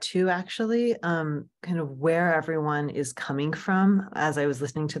about that too, actually, kind of where everyone is coming from as I was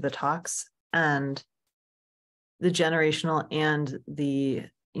listening to the talks, and the generational and the,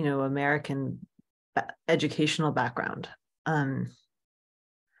 American educational background. And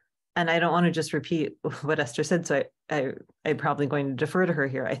I don't want to just repeat what Esther said, so I'm probably going to defer to her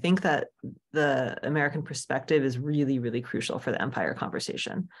here. I think that the American perspective is really, really crucial for the empire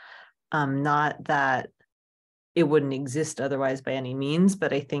conversation. Not that it wouldn't exist otherwise by any means,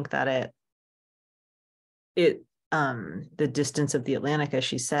 but I think that the distance of the Atlantic, as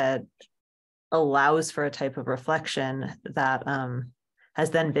she said, allows for a type of reflection that has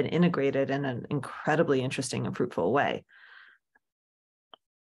then been integrated in an incredibly interesting and fruitful way.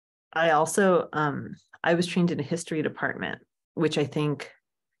 I also, I was trained in a history department, which I think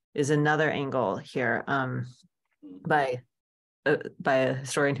is another angle here, by a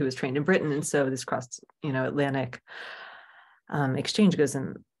historian who was trained in Britain. And so this cross, Atlantic exchange goes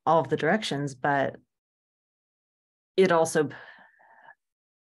in all of the directions, but it also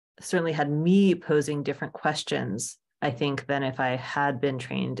certainly had me posing different questions, I think, than if I had been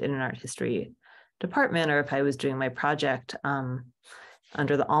trained in an art history department, or if I was doing my project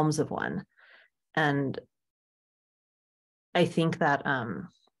under the alms of one. And I think that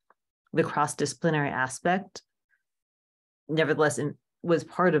the cross-disciplinary aspect, nevertheless, was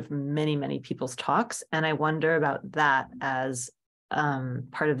part of many, many people's talks. And I wonder about that as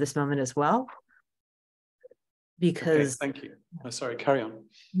part of this moment as well. Because— okay, thank you. Oh, sorry, carry on.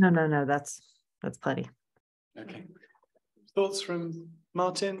 No, that's plenty. Okay. Thoughts from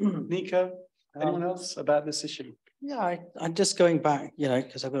Martin, Nika, anyone else about this issue? Yeah, I'm just going back,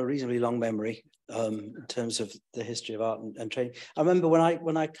 because I've got a reasonably long memory in terms of the history of art and training. I remember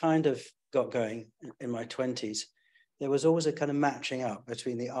when I kind of got going in my 20s, there was always a kind of matching up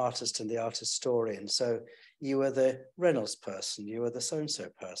between the artist and the art historian. So you were the Reynolds person, you were the so-and-so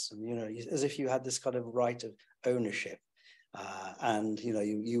person, as if you had this kind of right of ownership. And,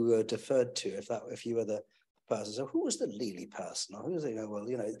 you were deferred to if you were the person. So who was the Lely person? Or who was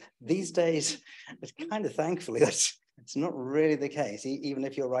these days, it's kind of thankfully, it's not really the case. Even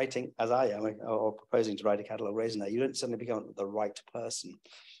if you're writing, as I am, or proposing to write a catalogue raisonné, you don't suddenly become the right person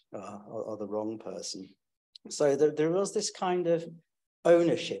or the wrong person. So there was this kind of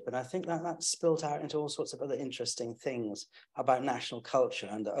ownership, and I think that spilt out into all sorts of other interesting things about national culture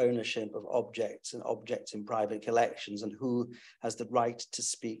and the ownership of objects and objects in private collections, and who has the right to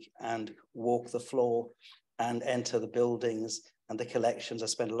speak and walk the floor and enter the buildings and the collections. I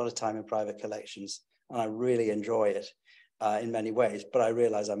spend a lot of time in private collections, and I really enjoy it in many ways, but I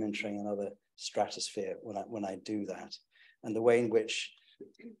realize I'm entering another stratosphere when I do that. And the way in which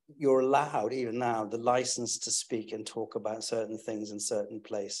you're allowed, even now, the license to speak and talk about certain things in certain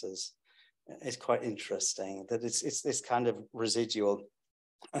places is quite interesting. That it's this kind of residual.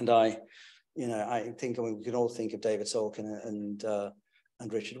 And I think we can all think of David Salkin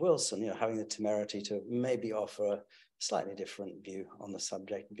and Richard Wilson, having the temerity to maybe offer slightly different view on the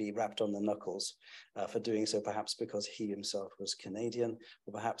subject, be rapped on the knuckles for doing so, perhaps because he himself was Canadian,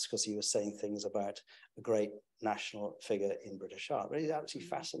 or perhaps because he was saying things about a great national figure in British art. But it's actually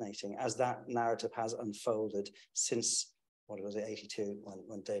fascinating as that narrative has unfolded since, what was it, 82,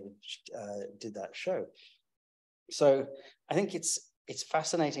 when David did that show. So I think it's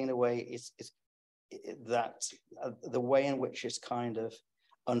fascinating the way the way in which it's kind of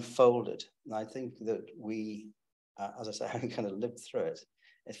unfolded. And I think that we, as I say, having kind of lived through it,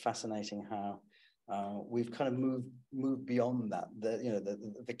 it's fascinating how we've kind of moved beyond that.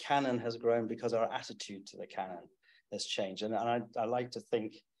 The canon has grown because our attitude to the canon has changed. And I like to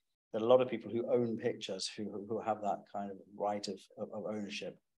think that a lot of people who own pictures, who have that kind of right of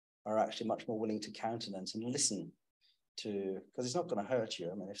ownership, are actually much more willing to countenance and listen to, because it's not going to hurt you.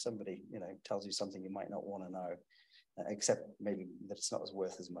 I mean, if somebody, tells you something you might not want to know, except maybe that it's not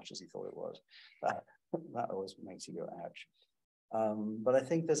worth as much as you thought it was, that always makes you go, ouch. But I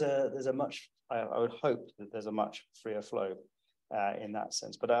think there's a much, I would hope that there's a much freer flow in that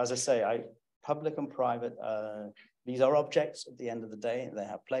sense. But as I say, public and private, these are objects at the end of the day. They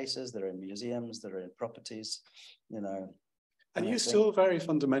have places, they're in museums, they're in properties, And you're still very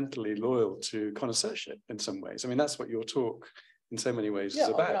fundamentally loyal to connoisseurship in some ways. I mean, that's what your talk in so many ways is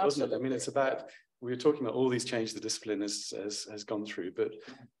about, wasn't it? I mean, it's about, we were talking about all these changes the discipline has gone through, but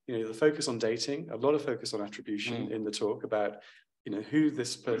the focus on dating, a lot of focus on attribution in the talk about who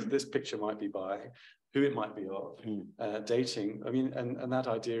this picture might be by, who it might be of, dating. I mean, and that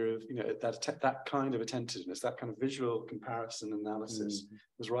idea of that kind of attentiveness, that kind of visual comparison analysis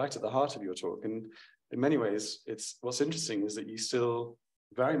was right at the heart of your talk. And in many ways, what's interesting is that you still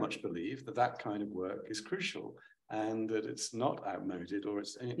very much believe that kind of work is crucial and that it's not outmoded, or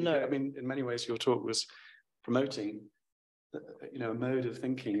it's no. I mean, in many ways, your talk was promoting, a mode of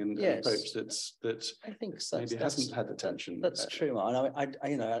thinking and approach that I think maybe hasn't had attention. That's true, Mark.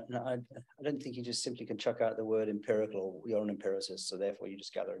 And I don't think you just simply can chuck out the word empirical. You're an empiricist, so therefore you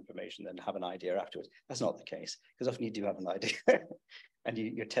just gather information and have an idea afterwards. That's not the case, because often you do have an idea, and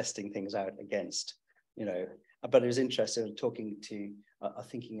you're testing things out against. But it was interesting talking to,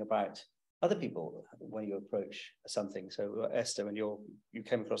 thinking about other people when you approach something. So Esther, when you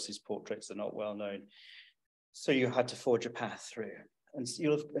came across these portraits, they're not well known, so you had to forge a path through. And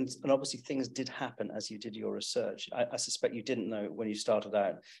obviously things did happen as you did your research. I suspect you didn't know when you started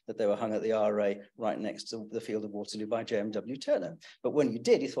out that they were hung at the RA right next to the Field of Waterloo by J.M.W. Turner. But when you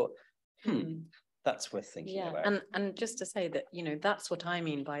did, you thought, that's worth thinking about. And just to say that, that's what I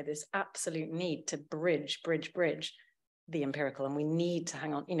mean by this absolute need to bridge the empirical, and we need to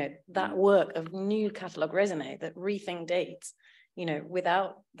hang on, that work of new catalogue raisonné that rethink dates,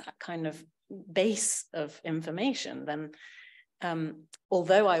 without that kind of base of information, then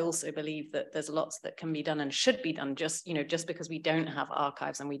although I also believe that there's lots that can be done and should be done, just because we don't have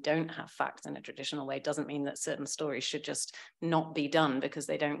archives and we don't have facts in a traditional way doesn't mean that certain stories should just not be done because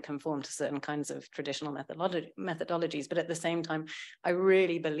they don't conform to certain kinds of traditional methodologies. But at the same time, I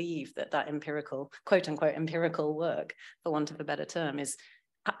really believe that empirical, quote unquote, empirical work, for want of a better term, is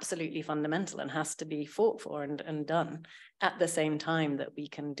absolutely fundamental and has to be fought for and done at the same time that we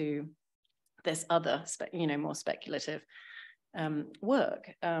can do this other, more speculative work.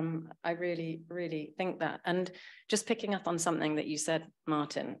 I really, really think that. And just picking up on something that you said,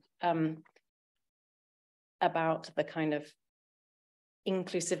 Martin, about the kind of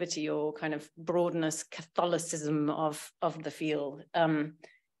inclusivity or kind of broadness, Catholicism of the field,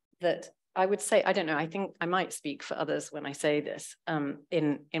 that I would say, I don't know, I think I might speak for others when I say this,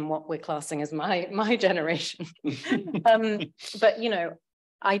 in what we're classing as my generation. But,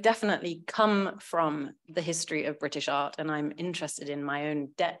 I definitely come from the history of British art, and I'm interested in my own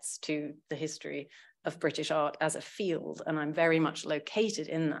debts to the history of British art as a field, and I'm very much located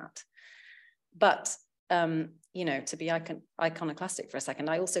in that. But, to be iconoclastic for a second,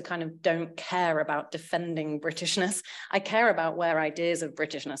 I also kind of don't care about defending Britishness. I care about where ideas of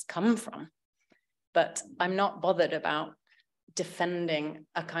Britishness come from, but I'm not bothered about defending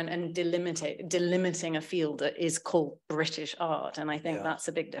a kind and delimiting a field that is called British art. And I think that's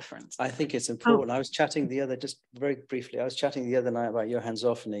a big difference. I think it's important. I was chatting just very briefly, I was chatting the other night about Johann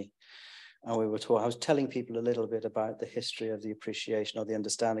Zoffany, and I was telling people a little bit about the history of the appreciation or the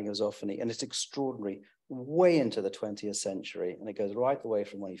understanding of Zoffany, and it's extraordinary, way into the 20th century, and it goes right the way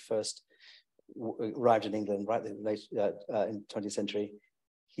from when he first arrived in England, right in the 20th century.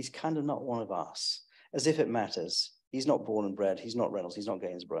 He's kind of not one of us, as if it matters. He's not born and bred. He's not Reynolds. He's not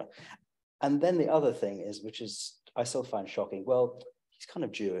Gainsborough. And then the other thing is, which is I still find shocking, well, he's kind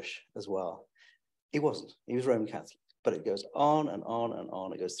of Jewish as well. He wasn't. He was Roman Catholic. But it goes on and on and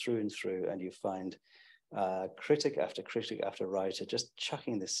on. It goes through and through, and you find critic after writer, just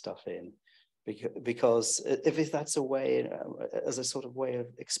chucking this stuff in, because if that's a way, as a sort of way of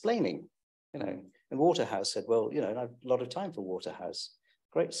explaining, you know. And Waterhouse said, well, you know, and I have a lot of time for Waterhouse,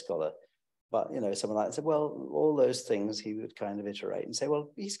 great scholar. But, you know, someone like that said, well, all those things he would kind of iterate and say,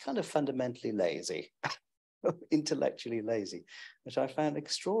 well, he's kind of fundamentally lazy, intellectually lazy, which I found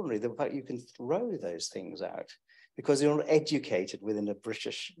extraordinary, the fact you can throw those things out because you're not educated within a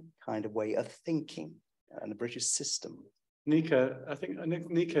British kind of way of thinking and a British system. Nika, I think,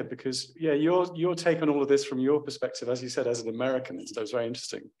 Nika, because, yeah, your take on all of this from your perspective, as you said, as an American, it's very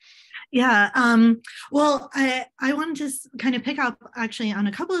interesting. Yeah, well, I wanted to kind of pick up actually on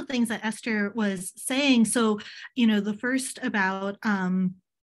a couple of things that Esther was saying. So, you know, the first about kind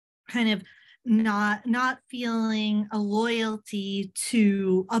of not feeling a loyalty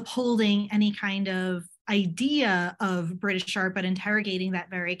to upholding any kind of idea of British art, but interrogating that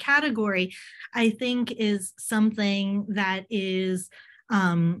very category, I think is something that is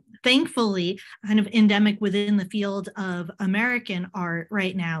thankfully kind of endemic within the field of American art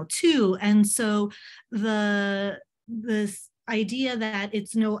right now too. And so this idea that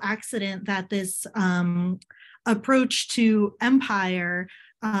it's no accident that this approach to empire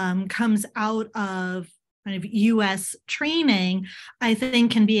comes out of kind of US training, I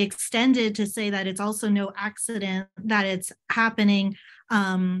think can be extended to say that it's also no accident that it's happening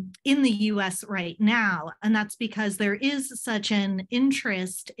in the US right now. And that's because there is such an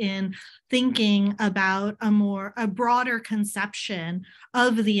interest in thinking about a broader conception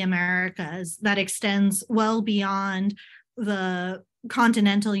of the Americas that extends well beyond the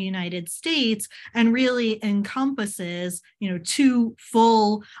continental United States and really encompasses, you know, two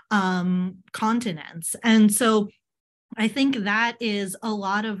full continents. And so I think that is a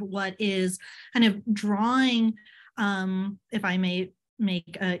lot of what is kind of drawing, if I may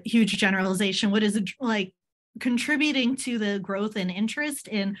make a huge generalization, what is like contributing to the growth and interest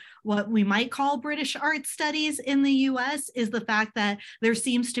in what we might call British art studies in the US is the fact that there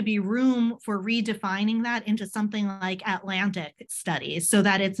seems to be room for redefining that into something like Atlantic studies, so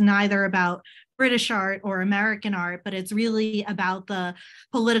that it's neither about British art or American art, but it's really about the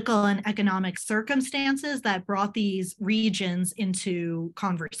political and economic circumstances that brought these regions into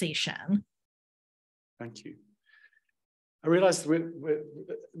conversation. Thank you. I realized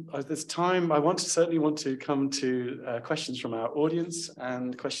at this time, I certainly want to come to questions from our audience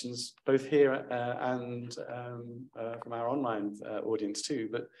and questions both here and from our online audience too.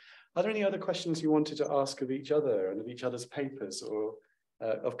 But are there any other questions you wanted to ask of each other and of each other's papers, or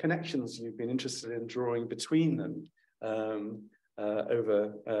of connections you've been interested in drawing between them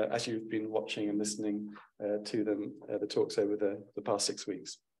over as you've been watching and listening to them, the talks over the past 6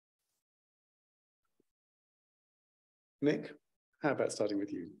 weeks? Nick, how about starting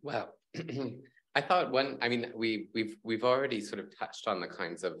with you? Well, I thought we've already sort of touched on the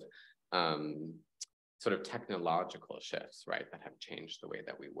kinds of sort of technological shifts, right, that have changed the way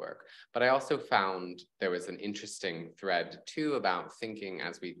that we work. But I also found there was an interesting thread too about thinking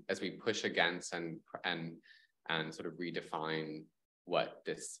as we push against and sort of redefine what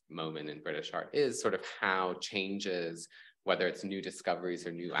this moment in British art is, sort of how changes, whether it's new discoveries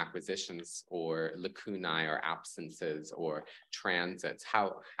or new acquisitions or lacunae or absences or transits,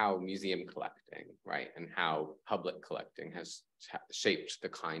 how museum collecting, right, and how public collecting has shaped the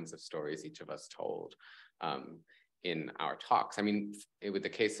kinds of stories each of us told in our talks. I mean, with the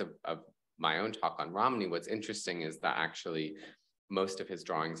case of my own talk on Romney, what's interesting is that actually most of his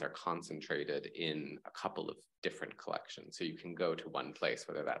drawings are concentrated in a couple of different collections. So you can go to one place,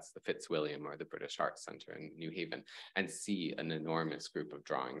 whether that's the Fitzwilliam or the British Arts Centre in New Haven, and see an enormous group of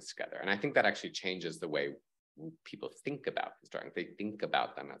drawings together. And I think that actually changes the way people think about his drawings. They think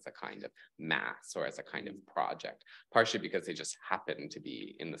about them as a kind of mass or as a kind of project, partially because they just happen to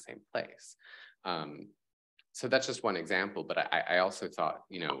be in the same place. So that's just one example, but I also thought,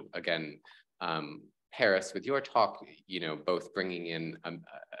 you know, again, Paris, with your talk, you know, both bringing in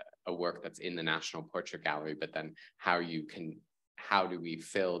a work that's in the National Portrait Gallery, but then how do we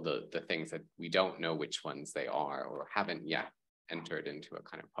fill the things that we don't know which ones they are or haven't yet entered into a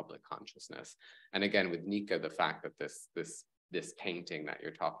kind of public consciousness. And again, with Nika, the fact that this painting that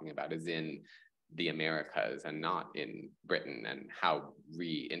you're talking about is in the Americas and not in Britain, and how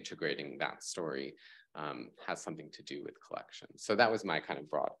reintegrating that story has something to do with collections. So that was my kind of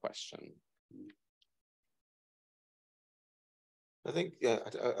broad question. I think, yeah,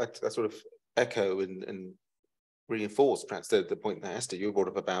 I sort of echo and reinforce perhaps the point that Esther, you brought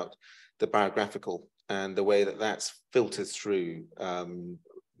up about the biographical and the way that that's filters through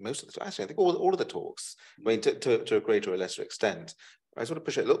most of the, actually, I think all of the talks, I mean, to a greater or lesser extent, I sort of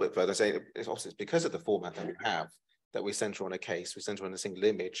push it a little bit further, saying it's because of the format that we have, that we center on a case, we center on a single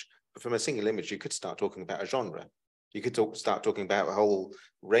image. But from a single image, you could start talking about a genre. You could start talking about a whole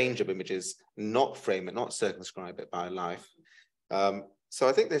range of images, not frame it, not circumscribe it by life. So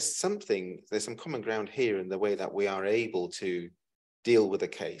I think there's some common ground here in the way that we are able to deal with a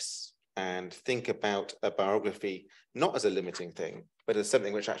case and think about a biography, not as a limiting thing, but as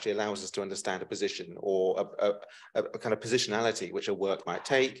something which actually allows us to understand a position or a kind of positionality which a work might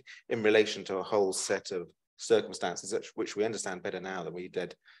take in relation to a whole set of circumstances which we understand better now than we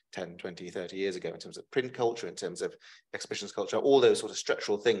did 10, 20, 30 years ago in terms of print culture, in terms of exhibitions culture, all those sort of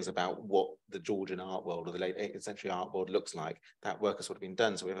structural things about what the Georgian art world or the late 18th century art world looks like. That work has sort of been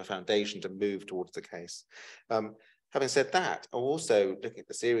done, so we have a foundation to move towards the case. Having said that, I'm also looking at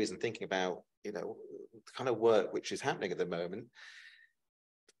the series and thinking about, you know, the kind of work which is happening at the moment.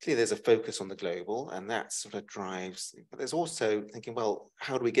 Clearly, there's a focus on the global, and that sort of drives. But there's also thinking, well,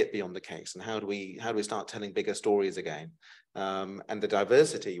 how do we get beyond the case, and how do we start telling bigger stories again? And the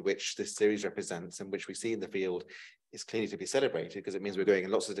diversity which this series represents, and which we see in the field, is clearly to be celebrated because it means we're going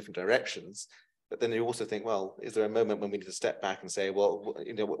in lots of different directions. But then you also think, well, is there a moment when we need to step back and say, well,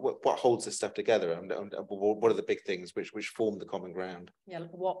 you know, what holds this stuff together, and what are the big things which form the common ground? Yeah,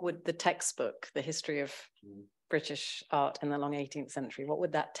 what would the textbook, the history of British art in the long 18th century, what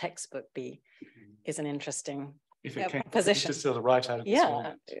would that textbook be? Is an interesting position. Just still the right out of this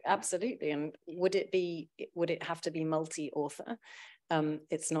moment. Absolutely. And would it have to be multi-author?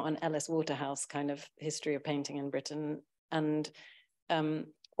 It's not an Ellis Waterhouse kind of history of painting in Britain, and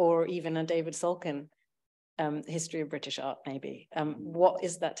or even a David Salkin history of British art, maybe. What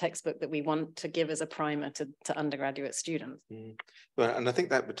is that textbook that we want to give as a primer to undergraduate students? Well, and I think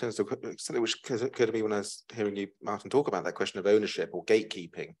that returns to something which occurred to me when I was hearing you, Martin, talk about that question of ownership or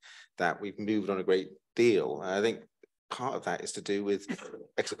gatekeeping, that we've moved on a great deal. And I think part of that is to do with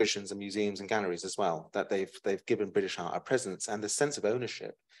exhibitions and museums and galleries as well, that they've given British art a presence, and the sense of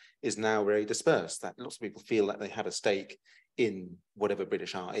ownership is now very dispersed, that lots of people feel like they have a stake in whatever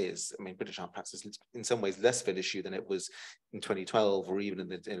British art is. I mean, British art perhaps is in some ways less of an issue than it was in 2012 or even in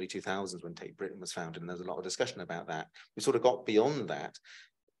the early 2000s when Tate Britain was founded, and there's a lot of discussion about that. We sort of got beyond that,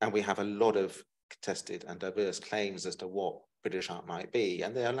 and we have a lot of contested and diverse claims as to what British art might be,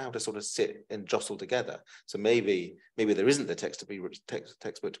 and they're allowed to sort of sit and jostle together. So maybe there isn't the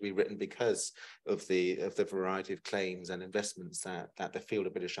textbook to be written because of the variety of claims and investments that the field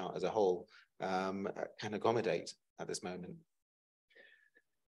of British art as a whole can accommodate at this moment.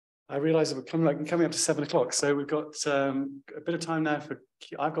 I realise that we're coming up to 7 o'clock, so we've got a bit of time now for.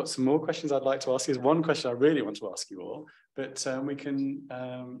 I've got some more questions I'd like to ask you. There's one question I really want to ask you all, but we can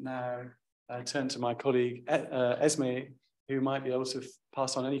now turn to my colleague Esme, who might be able to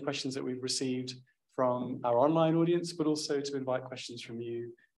pass on any questions that we've received from our online audience, but also to invite questions from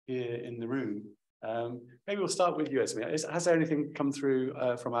you here in the room. Maybe we'll start with you, Esme. Has there anything come through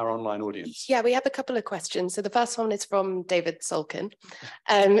from our online audience? Yeah, we have a couple of questions. So the first one is from David Salkin.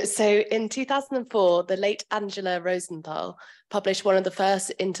 So in 2004, the late Angela Rosenthal published one of the first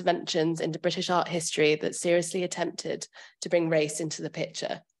interventions into British art history that seriously attempted to bring race into the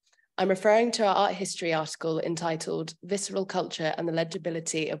picture. I'm referring to our art history article entitled "Visceral Culture and the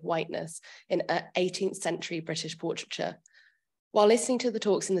Legibility of Whiteness in 18th Century British Portraiture." While listening to the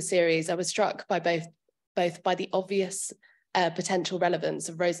talks in the series, I was struck by both by the obvious potential relevance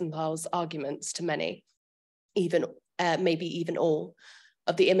of Rosenthal's arguments to many, maybe even all,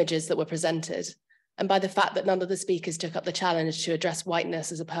 of the images that were presented, and by the fact that none of the speakers took up the challenge to address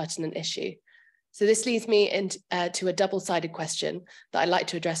whiteness as a pertinent issue. So this leads me to a double-sided question that I'd like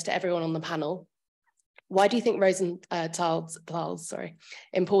to address to everyone on the panel. Why do you think Rosenthal's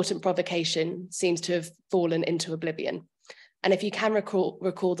important provocation seems to have fallen into oblivion? And if you can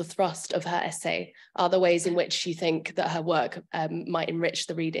recall the thrust of her essay, are there ways in which you think that her work might enrich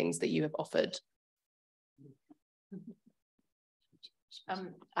the readings that you have offered?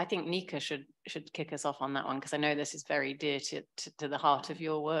 I think Nika should kick us off on that one, because I know this is very dear to the heart of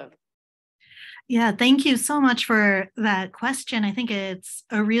your work. Yeah, thank you so much for that question. I think it's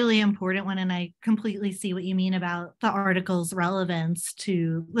a really important one, and I completely see what you mean about the article's relevance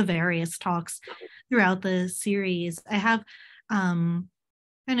to the various talks throughout the series. I have kind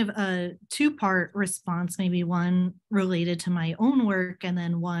of a two-part response, maybe one related to my own work and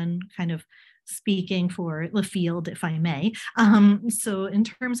then one kind of speaking for the field, if I may. So in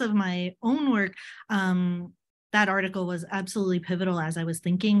terms of my own work, that article was absolutely pivotal as I was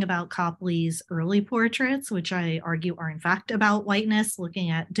thinking about Copley's early portraits, which I argue are in fact about whiteness, looking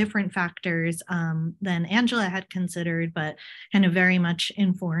at different factors than Angela had considered, but kind of very much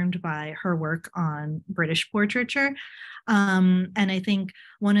informed by her work on British portraiture. And I think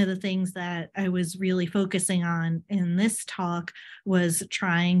one of the things that I was really focusing on in this talk was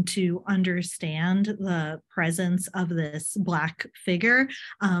trying to understand the presence of this Black figure.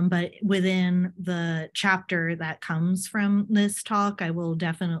 But within the chapter that comes from this talk, I will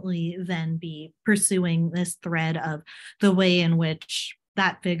definitely then be pursuing this thread of the way in which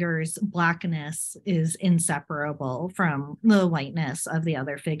that figure's Blackness is inseparable from the whiteness of the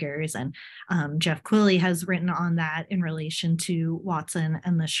other figures. And Jeff Quilley has written on that in relation to Watson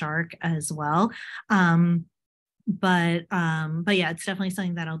and the Shark as well. But yeah, it's definitely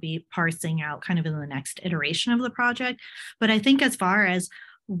something that I'll be parsing out kind of in the next iteration of the project. But I think as far as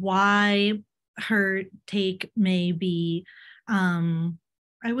why her take may be,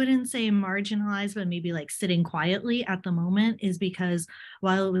 I wouldn't say marginalized, but maybe like sitting quietly at the moment, is because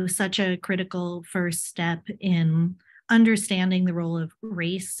while it was such a critical first step in understanding the role of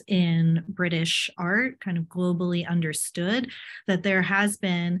race in British art, kind of globally understood, that there has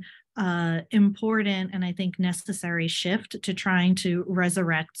been important and I think necessary shift to trying to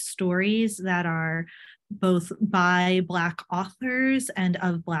resurrect stories that are both by Black authors and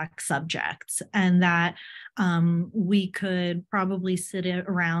of Black subjects, and that we could probably sit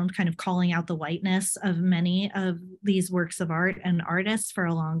around kind of calling out the whiteness of many of these works of art and artists for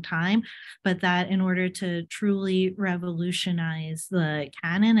a long time, but that in order to truly revolutionize the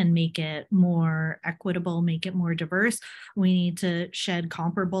canon and make it more equitable, make it more diverse, we need to shed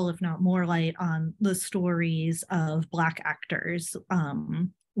comparable, if not more, light on the stories of Black actors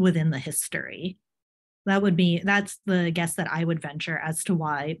within the history. That's the guess that I would venture as to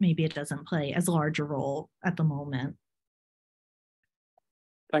why maybe it doesn't play as large a role at the moment.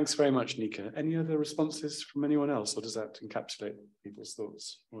 Thanks very much, Nika. Any other responses from anyone else, or does that encapsulate people's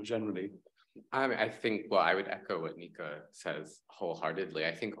thoughts more generally? I think, well, I would echo what Nika says wholeheartedly.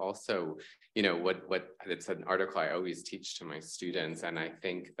 I think also, you know, what it's an article I always teach to my students, and I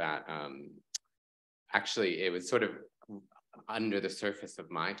think that actually it was sort of under the surface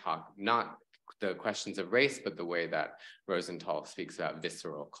of my talk, not the questions of race, but the way that Rosenthal speaks about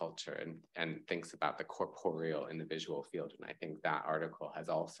visceral culture and thinks about the corporeal in the visual field. And I think that article has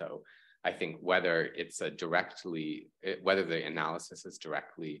also, I think whether the analysis is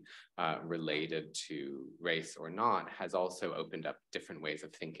directly related to race or not, has also opened up different ways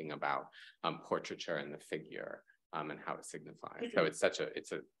of thinking about portraiture and the figure and how it signifies. So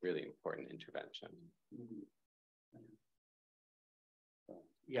it's a really important intervention.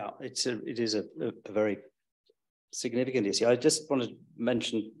 Yeah, it is a very significant issue. I just want to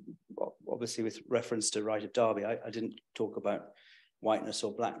mention, obviously with reference to Right of Derby, I didn't talk about whiteness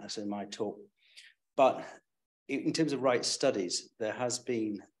or Blackness in my talk, but in terms of right studies, there has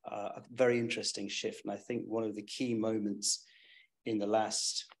been a very interesting shift. And I think one of the key moments in the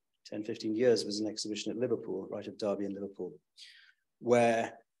last 10, 15 years was an exhibition at Liverpool, Right of Derby in Liverpool,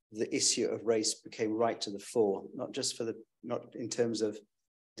 where the issue of race became right to the fore, not in terms of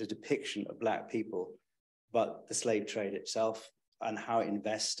the depiction of Black people, but the slave trade itself and how it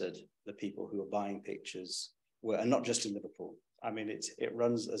invested the people who were buying pictures and not just in Liverpool. I mean, it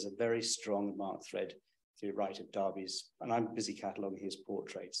runs as a very strong marked thread through Right of Derby's, and I'm busy cataloguing his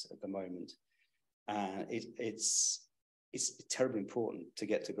portraits at the moment. And it's terribly important to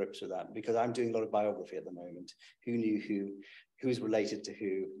get to grips with that, because I'm doing a lot of biography at the moment. Who knew who's related to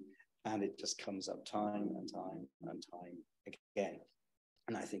who, and it just comes up time and time and time again.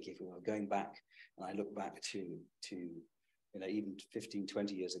 And I think if we were going back, and I look back to even 15,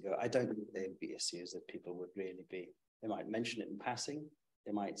 20 years ago, I don't think there would be issues that people would really be. They might mention it in passing.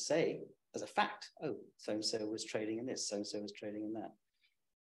 They might say, as a fact, oh, so-and-so was trading in this, so-and-so was trading in that.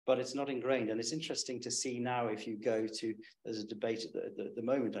 But it's not ingrained. And it's interesting to see now, if you go to, there's a debate at the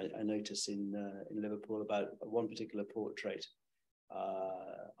moment, I notice in Liverpool about one particular portrait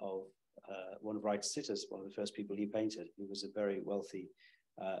of one of Wright's sitters, one of the first people he painted, who was a very wealthy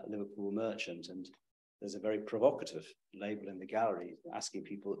Liverpool merchant. And there's a very provocative label in the gallery asking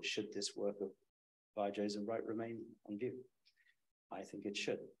people, should this work by Joseph Wright remain on view? I think it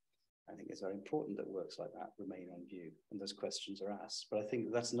should. I think it's very important that works like that remain on view and those questions are asked. But I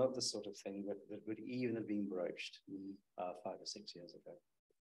think that's not the sort of thing that would even have been broached 5 or 6 years ago.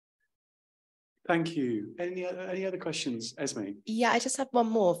 Thank you. Any other questions, Esme? Yeah, I just have one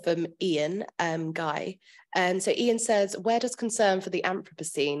more from Ian Guy. And so Ian says, where does concern for the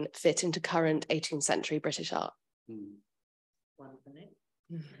Anthropocene fit into current 18th century British art?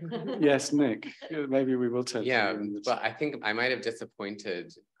 Yes, Nick, maybe we will turn to Yeah, you. but I think I might have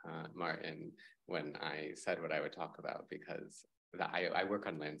disappointed Martin when I said what I would talk about, because I work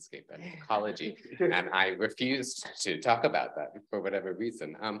on landscape and ecology, and I refused to talk about that for whatever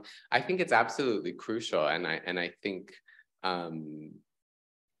reason. I think it's absolutely crucial, and I think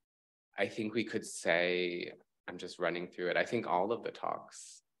we could say, I'm just running through it. I think all of the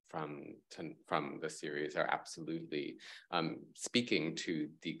talks from the series are absolutely speaking to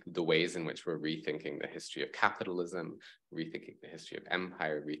the ways in which we're rethinking the history of capitalism, rethinking the history of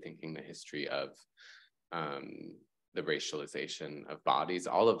empire, rethinking the history of the racialization of bodies.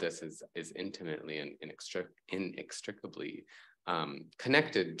 All of this is intimately and inextricably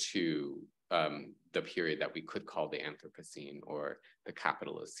connected to the period that we could call the Anthropocene or the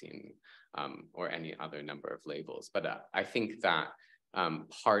Capitalocene, or any other number of labels. But I think that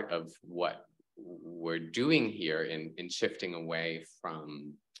part of what we're doing here in shifting away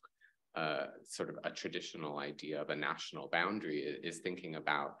from sort of a traditional idea of a national boundary is thinking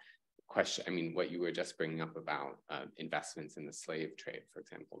about what you were just bringing up about investments in the slave trade, for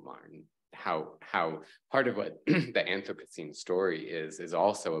example, Martin. How part of what the Anthropocene story is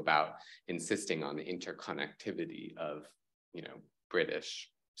also about insisting on the interconnectivity of, British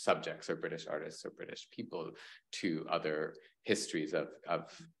subjects or British artists or British people to other histories of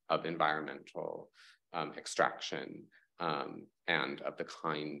environmental extraction, and of the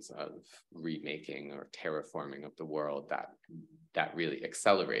kinds of remaking or terraforming of the world that really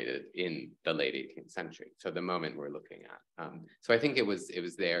accelerated in the late 18th century. So the moment we're looking at. So I think it was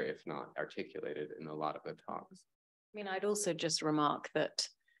there, if not articulated, in a lot of the talks. I mean, I'd also just remark that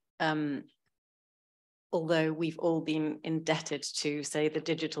although we've all been indebted to, say, the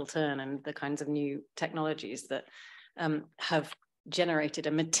digital turn and the kinds of new technologies that have generated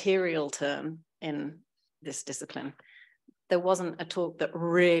a material turn in this discipline, there wasn't a talk that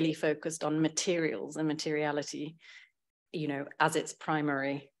really focused on materials and materiality, as its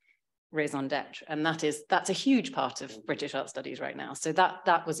primary raison d'etre. And that's a huge part of British art studies right now. So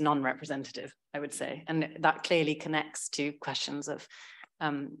that was non-representative, I would say. And that clearly connects to questions of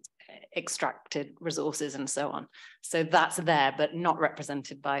extracted resources and so on. So that's there, but not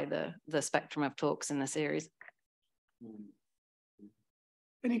represented by the spectrum of talks in the series.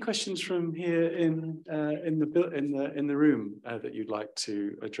 Any questions from here in the room that you'd like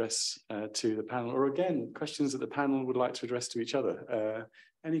to address to the panel, or again, questions that the panel would like to address to each other?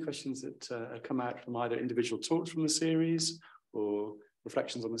 Any questions that have come out from either individual talks from the series or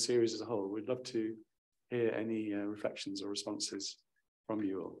reflections on the series as a whole? We'd love to hear any reflections or responses from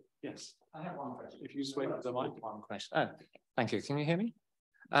you all. Yes. I have one question. If you just wait for the mic. One question. Oh, thank you. Can you hear me?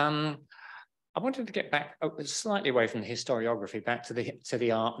 I wanted to get back slightly away from the historiography, back to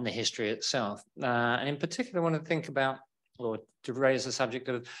the art and the history itself. And in particular, I want to think about, or to raise the subject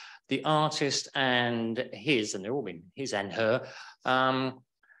of the artist and his, and they're all been his and her,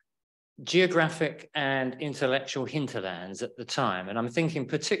 geographic and intellectual hinterlands at the time. And I'm thinking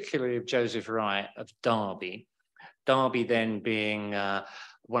particularly of Joseph Wright of Derby. Derby then being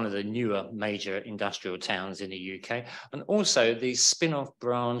one of the newer major industrial towns in the UK, and also the spin-off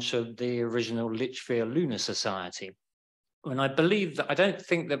branch of the original Lichfield Lunar Society. And I believe that, I don't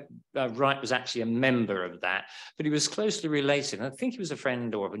think that Wright was actually a member of that, but he was closely related. And I think he was a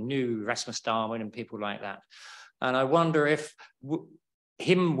friend or knew Erasmus Darwin and people like that. And I wonder if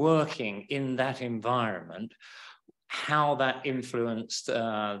him working in that environment, how that influenced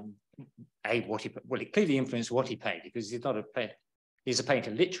it clearly influenced what he painted, because he's not a painter. He's a painter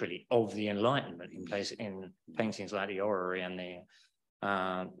literally of the Enlightenment in paintings like the Orrery and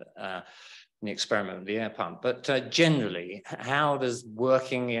the Experiment with the Air Pump. But generally, how does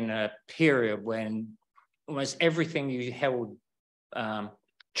working in a period when almost everything you held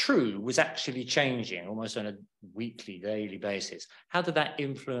true was actually changing almost on a weekly, daily basis, how did that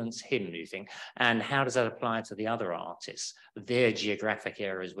influence him, do you think? And how does that apply to the other artists, their geographic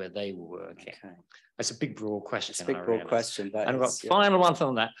areas where they were working? Okay. That's a big, broad question. It's a big, broad question. And I've got final one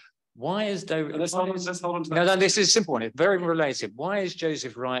on that. Why is David? Let's hold on to that. No, this is a simple one. It's very related. Why is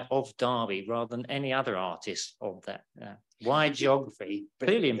Joseph Wright of Derby rather than any other artist of that? Why geography?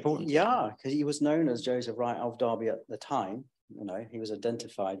 Clearly important. Yeah, because he was known as Joseph Wright of Derby at the time. He was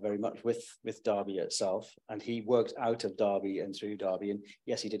identified very much with Derby itself, and he worked out of Derby and through Derby. And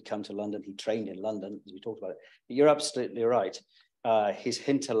yes, he did come to London. He trained in London, as we talked about it. But you're absolutely right. His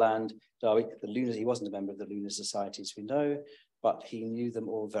hinterland, Derby, the Lunar, he wasn't a member of the Lunar Societies, we know, but he knew them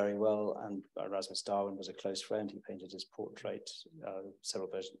all very well. And Erasmus Darwin was a close friend. He painted his portrait,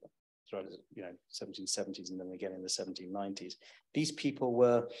 several versions throughout the 1770s and then again in the 1790s. These people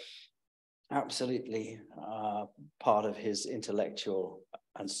were absolutely part of his intellectual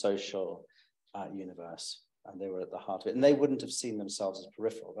and social universe. And they were at the heart of it. And they wouldn't have seen themselves as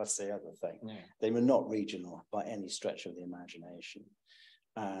peripheral. That's the other thing. Yeah. They were not regional by any stretch of the imagination.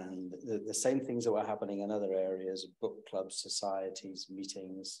 And the same things that were happening in other areas, book clubs, societies,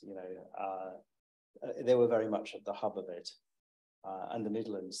 meetings, you know, they were very much at the hub of it. And the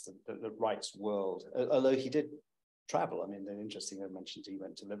Midlands, the Wright's world, although he did travel. I mean, they're interesting. I mentioned he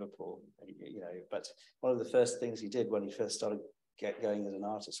went to Liverpool, you know, but one of the first things he did when he first started going as an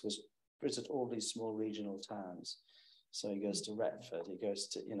artist was visit all these small regional towns. So he goes to Retford, he goes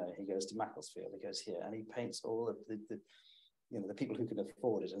to, you know, he goes to Macclesfield, he goes here, and he paints all of the you know, the people who can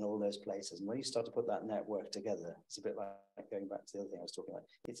afford it in all those places. And when you start to put that network together, it's a bit like going back to the other thing I was talking about.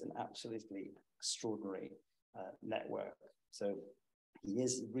 It's an absolutely extraordinary network. So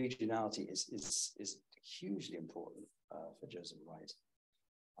regionality is hugely important for Joseph Wright.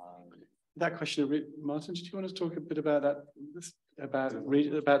 That question, Martin, did you want to talk a bit about that, about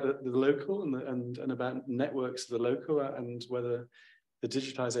the local and about networks of the local, and whether the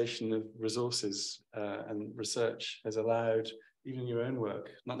digitization of resources and research has allowed even your own work,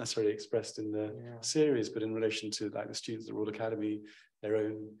 not necessarily expressed in the series, but in relation to like the students at the Royal Academy,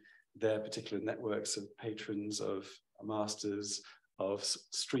 their particular networks of patrons, of masters, of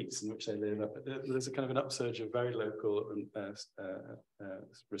streets in which they live. There's a kind of an upsurge of very local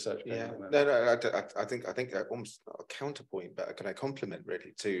research. Yeah, no, I think almost a counterpoint, but can I compliment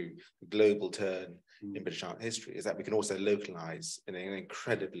really to the global turn in British art history is that we can also localize in an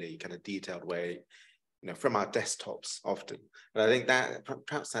incredibly kind of detailed way, you know, from our desktops often. And I think that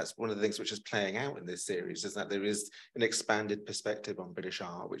perhaps that's one of the things which is playing out in this series, is that there is an expanded perspective on British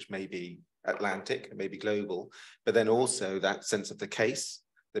art, which may be Atlantic, maybe global, but then also that sense of the case,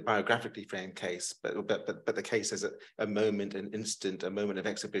 the biographically framed case, but the case as a moment, an instant, a moment of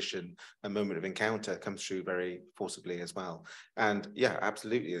exhibition, a moment of encounter comes through very forcibly as well. And yeah,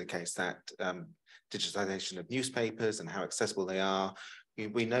 absolutely the case that digitization of newspapers and how accessible they are.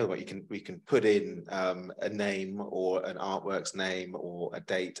 We know what we can put in a name or an artwork's name or a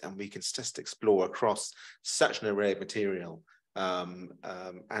date, and we can just explore across such an array of material. And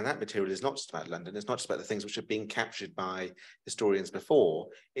that material is not just about London. It's not just about the things which are being captured by historians before.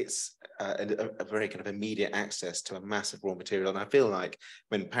 It's a very kind of immediate access to a massive raw material. And I feel like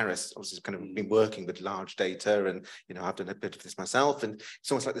when Paris obviously has kind of been working with large data, and you know, I've done a bit of this myself, and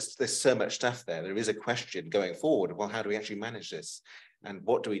it's almost like there's so much stuff there. There is a question going forward. Well, how do we actually manage this? And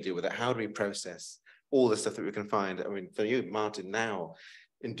what do we do with it? How do we process all the stuff that we can find? I mean, for you, Martin, now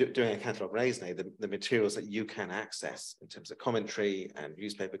in doing a catalogue raisonné, the materials that you can access in terms of commentary and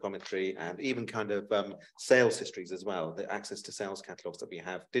newspaper commentary, and even kind of sales histories as well, the access to sales catalogues that we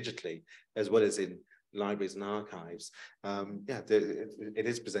have digitally, as well as in libraries and archives. It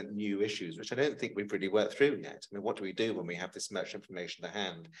is present new issues, which I don't think we've really worked through yet. I mean, what do we do when we have this much information to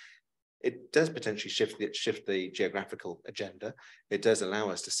hand? It does potentially shift the geographical agenda. It does allow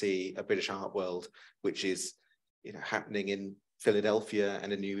us to see a British art world, which is, you know, happening in Philadelphia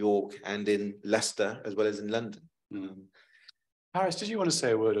and in New York and in Leicester, as well as in London. Paris, did you want to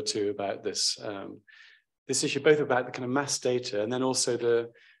say a word or two about this this issue, both about the kind of mass data and then also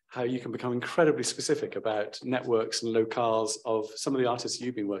how you can become incredibly specific about networks and locales of some of the artists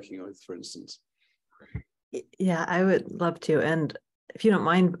you've been working with, for instance? Yeah, I would love to. And if you don't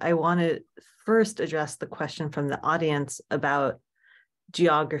mind, I want to first address the question from the audience about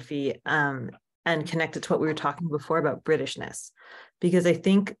geography and connect it to what we were talking before about Britishness, because I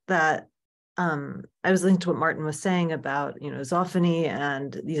think that I was linked to what Martin was saying about, you know, Zophony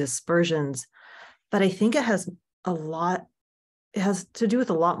and these aspersions, but I think it has to do with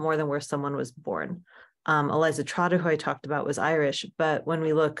a lot more than where someone was born. Eliza Trotter, who I talked about, was Irish, but when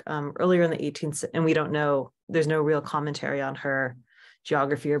we look earlier in the 18th, and we don't know, there's no real commentary on her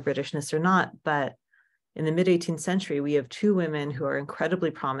geography or Britishness or not, but in the mid-18th century, we have two women who are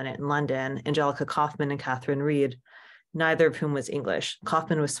incredibly prominent in London, Angelica Kauffman and Catherine Reed, neither of whom was English.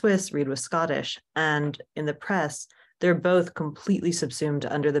 Kauffman was Swiss, Reed was Scottish, and in the press, they're both completely subsumed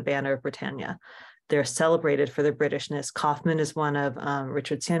under the banner of Britannia. They're celebrated for their Britishness. Kauffman is one of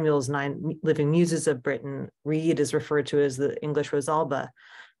Richard Samuel's 9 living muses of Britain. Reed is referred to as the English Rosalba.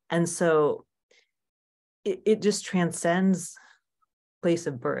 And so it just transcends place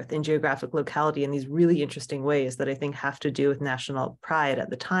of birth and geographic locality in these really interesting ways that I think have to do with national pride at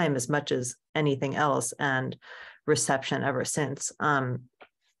the time as much as anything else, and reception ever since.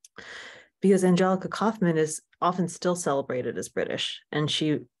 Because Angelica Kauffman is often still celebrated as British, and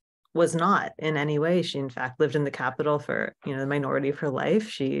she was not in any way. She in fact lived in the capital for, you know, the minority of her life.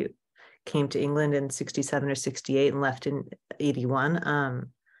 She came to England in 67 or 68 and left in 81.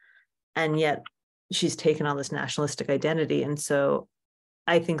 And yet she's taken on this nationalistic identity. And so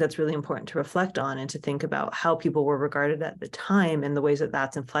I think that's really important to reflect on and to think about how people were regarded at the time and the ways that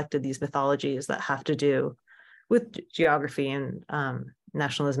that's inflected these mythologies that have to do with geography and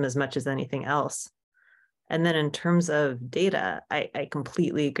nationalism as much as anything else. And then in terms of data, I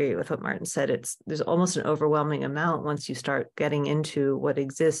completely agree with what Martin said. There's almost an overwhelming amount once you start getting into what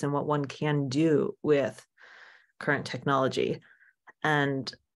exists and what one can do with current technology. And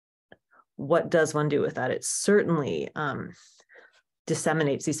what does one do with that? It certainly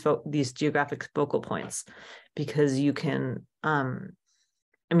disseminates these geographic focal points, because you can,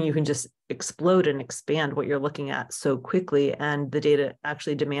 you can just explode and expand what you're looking at so quickly, and the data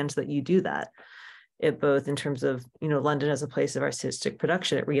actually demands that you do that. It both in terms of, London as a place of artistic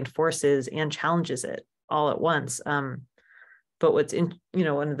production, it reinforces and challenges it all at once. But what's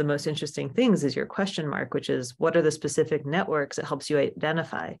one of the most interesting things is your question, Mark, which is what are the specific networks it helps you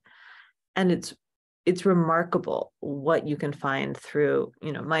identify? And it's remarkable what you can find through,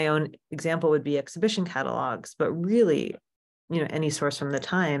 my own example would be exhibition catalogs, but really, any source from the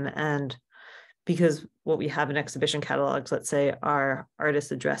time. And because what we have in exhibition catalogs, let's say, are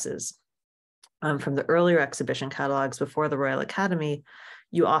artist addresses. From the earlier exhibition catalogs before the Royal Academy,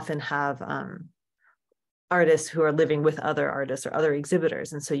 you often have artists who are living with other artists or other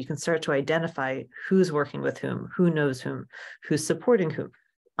exhibitors. And so you can start to identify who's working with whom, who knows whom, who's supporting whom.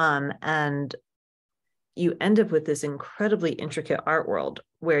 And you end up with this incredibly intricate art world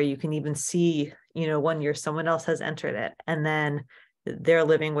where you can even see, 1 year someone else has entered it, and then they're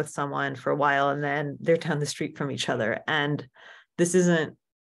living with someone for a while, and then they're down the street from each other. And this isn't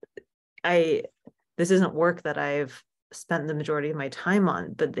work that I've spent the majority of my time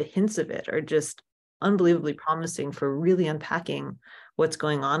on, but the hints of it are just unbelievably promising for really unpacking what's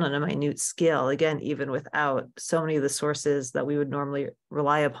going on a minute scale, again, even without so many of the sources that we would normally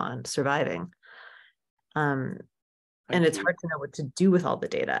rely upon surviving. And it's hard to know what to do with all the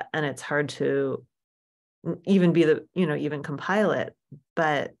data, and it's hard to even even compile it.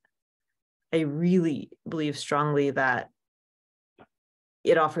 But I really believe strongly that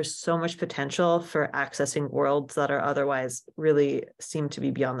it offers so much potential for accessing worlds that are otherwise really seem to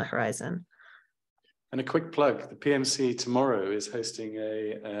be beyond the horizon. And a quick plug, the PMC tomorrow is hosting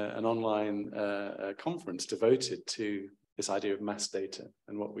an online conference devoted to this idea of mass data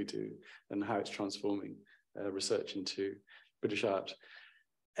and what we do and how it's transforming research into British art.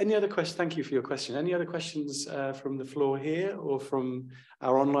 Any other questions? Thank you for your question. Any other questions from the floor here or from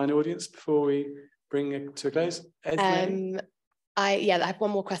our online audience before we bring it to a close? I have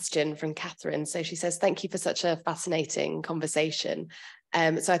one more question from Catherine. So she says, thank you for such a fascinating conversation.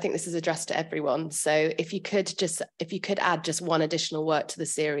 So I think this is addressed to everyone. So if you could add just one additional work to the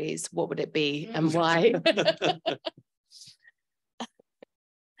series, what would it be and why?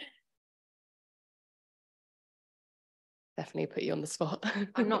 Definitely put you on the spot.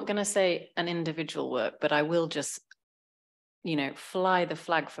 I'm not going to say an individual work, but I will just fly the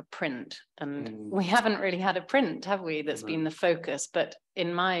flag for print. And we haven't really had a print, have we, that's been the focus. But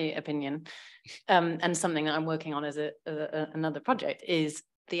in my opinion, and something that I'm working on as another project, is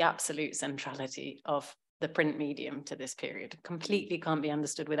the absolute centrality of the print medium to this period. Completely can't be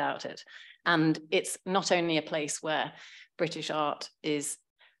understood without it. And it's not only a place where British art is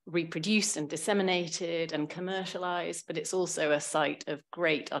reproduced and disseminated and commercialized, but it's also a site of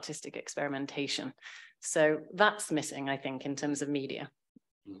great artistic experimentation. So that's missing, I think, in terms of media.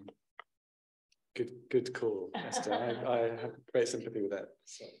 Good call, Esther. I have great sympathy with that.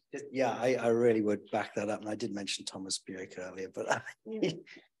 So. Yeah, I really would back that up. And I did mention Thomas Buick earlier, but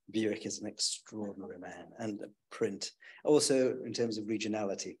Buick is an extraordinary man, and print. Also, in terms of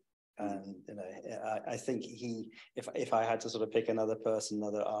regionality. And I think if I had to sort of pick another person,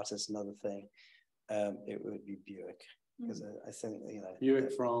 another artist, another thing, it would be Buick. Because I think,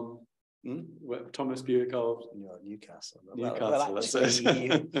 Buick from... Thomas Buick of Newcastle. Newcastle.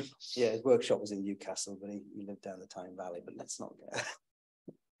 His workshop was in Newcastle, but he lived down the Tyne Valley. But let's not go.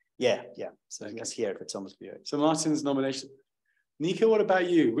 Yeah. So let's hear it for Thomas Buick. So Martin's nomination. Nika, what about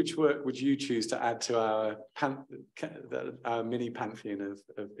you? Which work would you choose to add to our mini pantheon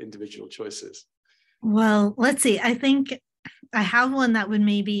of individual choices? Well, let's see. I think I have one that would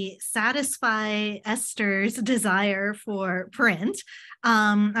maybe satisfy Esther's desire for print.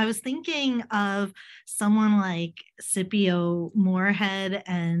 I was thinking of someone like Scipio Moorhead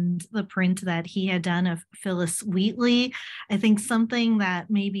and the print that he had done of Phyllis Wheatley. I think something that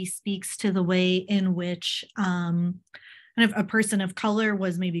maybe speaks to the way in which kind of a person of color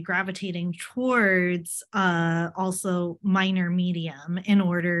was maybe gravitating towards also minor medium in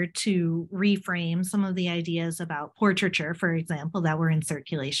order to reframe some of the ideas about portraiture, for example, that were in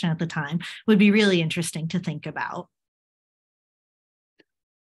circulation at the time, would be really interesting to think about.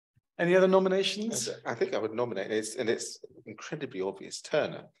 Any other nominations? I think I would nominate, and it's incredibly obvious,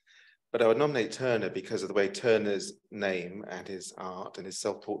 Turner. But I would nominate Turner because of the way Turner's name and his art and his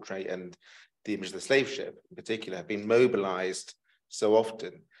self-portrait and the image of the slave ship in particular have been mobilized so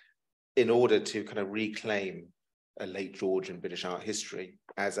often in order to kind of reclaim a late Georgian British art history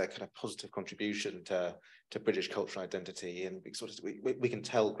as a kind of positive contribution to British cultural identity. And we can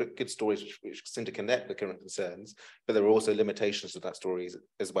tell good stories which seem to connect with current concerns, but there are also limitations to that story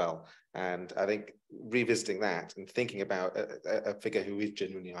as well. And I think revisiting that and thinking about a figure who is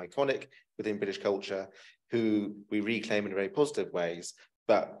genuinely iconic within British culture, who we reclaim in very positive ways,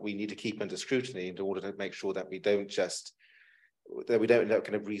 but we need to keep under scrutiny in order to make sure that we don't end up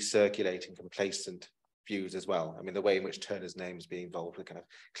kind of recirculating complacent views as well. I mean, the way in which Turner's name is being involved with kind of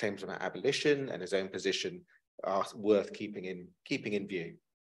claims about abolition and his own position are worth keeping in view.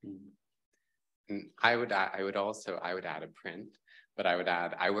 And I would add a print, but I would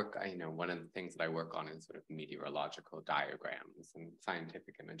add, one of the things that I work on is sort of meteorological diagrams and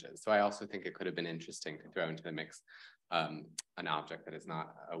scientific images. So I also think it could have been interesting to throw into the mix an object that is not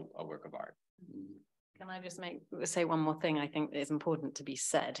a work of art. Can I just say one more thing I think is important to be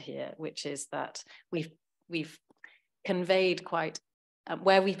said here, which is that we've conveyed quite,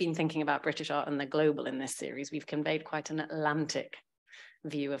 where we've been thinking about British art and the global in this series, we've conveyed quite an Atlantic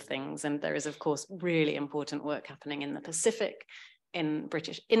view of things. And there is, of course, really important work happening in the Pacific, in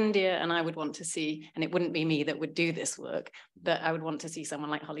British India, and I would want to see, and it wouldn't be me that would do this work, but I would want to see someone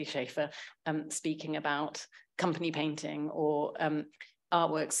like Holly Schaefer speaking about company painting or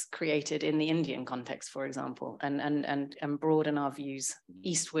artworks created in the Indian context, for example, and broaden our views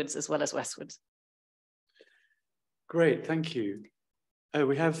eastwards as well as westwards. Great, thank you.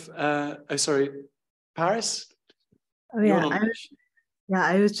 We have, Paris? Oh yeah,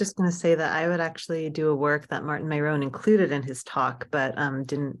 I was just going to say that I would actually do a work that Martin Mayron included in his talk, but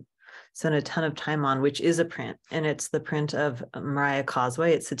didn't spend a ton of time on, which is a print, and it's the print of Maria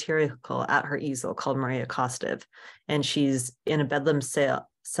Causeway. It's satirical at her easel called Maria Kostiv, and she's in a Bedlam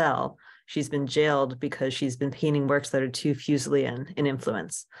cell. She's been jailed because she's been painting works that are too Fuselian in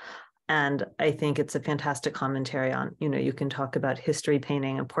influence. And I think it's a fantastic commentary on, you can talk about history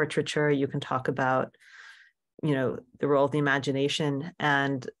painting and portraiture, you can talk about, the role of the imagination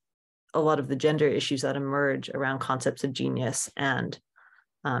and a lot of the gender issues that emerge around concepts of genius and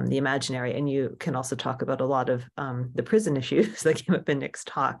the imaginary. And you can also talk about a lot of the prison issues that came up in Nick's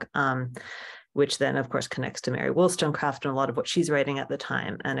talk, which then, of course, connects to Mary Wollstonecraft and a lot of what she's writing at the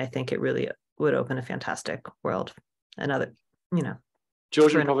time. And I think it really would open a fantastic world. Another,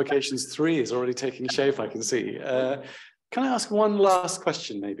 Georgian Provocations 3 is already taking shape, I can see. Can I ask one last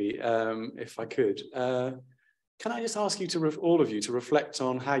question, maybe, if I could? Can I just ask you all of you to reflect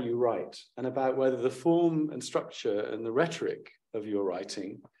on how you write and about whether the form and structure and the rhetoric of your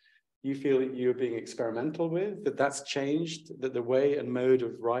writing, you feel that you're being experimental with, that's changed, that the way and mode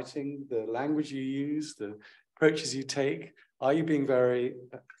of writing, the language you use, the approaches you take, are you being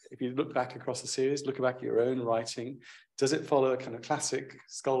if you look back across the series, look back at your own writing, does it follow a kind of classic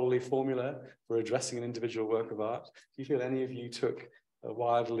scholarly formula for addressing an individual work of art? Do you feel any of you took a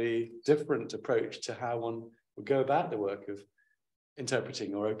wildly different approach to how one would go about the work of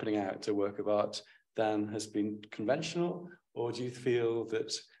interpreting or opening out a work of art than has been conventional? Or do you feel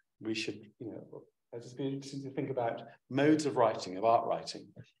that we should, I'd just be interested to think about modes of writing, of art writing,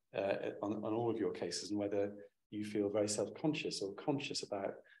 on all of your cases, and whether you feel very self-conscious or conscious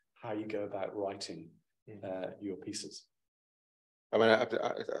about how you go about writing your pieces. I mean,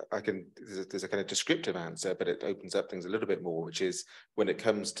 there's a kind of descriptive answer, but it opens up things a little bit more, which is when it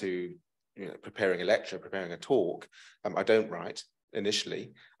comes to preparing a lecture, preparing a talk, I don't write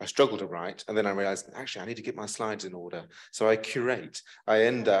initially. I struggle to write, and then I realized, actually, I need to get my slides in order. So I curate. I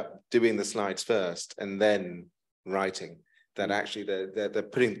end up doing the slides first and then writing. That actually they're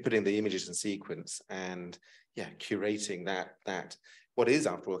putting the images in sequence and curating that what is,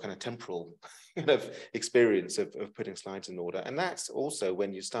 after all, a kind of temporal kind of experience of putting slides in order. And that's also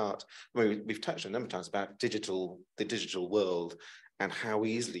when you start, we've touched a number of times about the digital world and how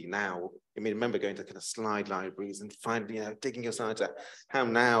easily now, remember going to kind of slide libraries and finding, digging your slides out, how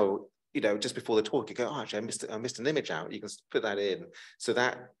now, just before the talk, you go, oh, actually, I missed an image out. You can put that in. So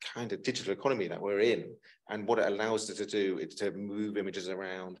that kind of digital economy that we're in, and what it allows us to do is to move images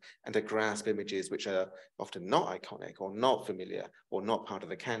around and to grasp images which are often not iconic or not familiar or not part of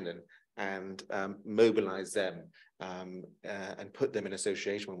the canon, and mobilize them and put them in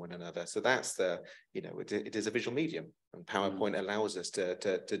association with one another. So that's it is a visual medium, and PowerPoint allows us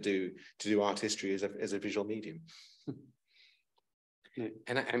to do art history as a visual medium.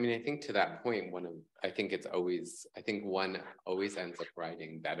 And I mean, I think to that point, one always ends up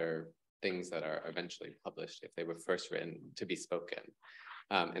writing better things that are eventually published if they were first written to be spoken.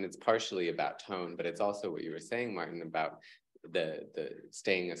 And it's partially about tone, but it's also what you were saying, Martin, about the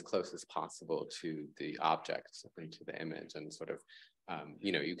staying as close as possible to the object and to the image, and sort of,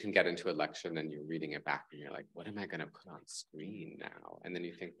 you know, you can get into a lecture and then you're reading it back and you're like, what am I going to put on screen now? And then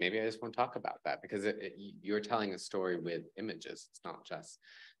you think, maybe I just want to talk about that, because you're telling a story with images. It's not just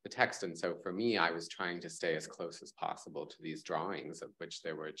the text. And so for me, I was trying to stay as close as possible to these drawings, of which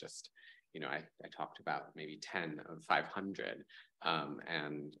there were just, you know, I talked about maybe 10 of 500.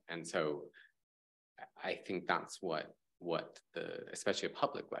 And so I think that's what especially a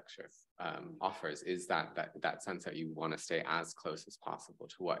public lecture offers, is that sense that you want to stay as close as possible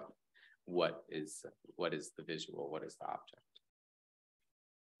to what is the visual, what is the object.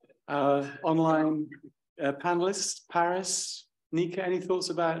 Online panelists, Paris, Nika, any thoughts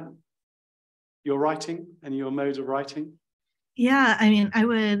about your writing and your mode of writing? Yeah, I mean, I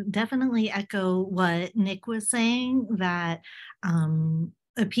would definitely echo what Nick was saying, that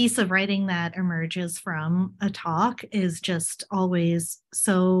a piece of writing that emerges from a talk is just always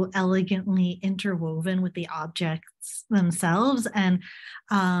so elegantly interwoven with the objects themselves. And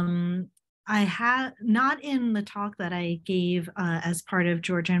I had, not in the talk that I gave as part of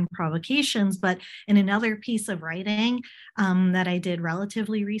Georgian Provocations, but in another piece of writing that I did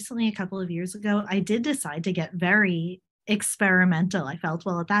relatively recently, a couple of years ago, I did decide to get very experimental. I felt,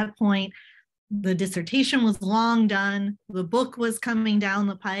 well, at that point, the dissertation was long done, the book was coming down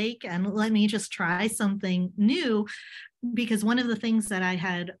the pike, and let me just try something new. Because one of the things that I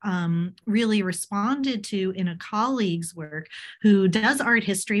had really responded to in a colleague's work, who does art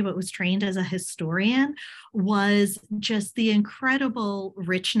history but was trained as a historian, was just the incredible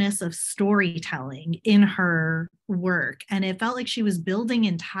richness of storytelling in her work. And it felt like she was building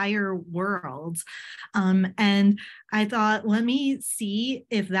entire worlds. And I thought, let me see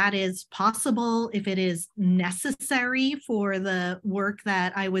if that is possible, if it is necessary for the work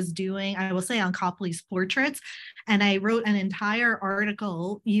that I was doing, I will say, on Copley's portraits. And I wrote an entire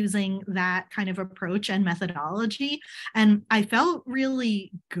article using that kind of approach and methodology. And I felt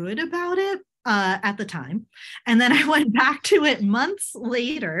really good about it at the time. And then I went back to it months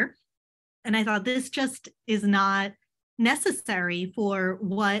later, and I thought, this just is not necessary for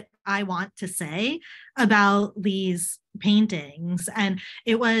what I want to say about these paintings. And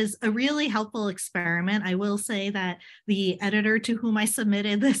it was a really helpful experiment. I will say that the editor to whom I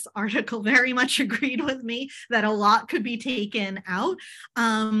submitted this article very much agreed with me that a lot could be taken out.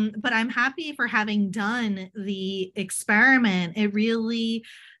 But I'm happy for having done the experiment. It really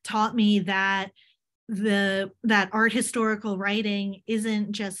taught me that that art historical writing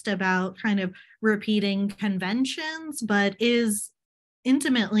isn't just about kind of repeating conventions, but is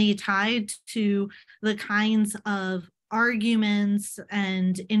intimately tied to the kinds of arguments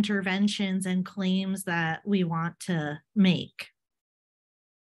and interventions and claims that we want to make.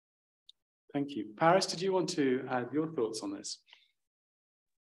 Thank you. Paris, did you want to add your thoughts on this?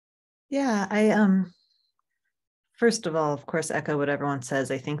 Yeah, I first of all, of course, echo what everyone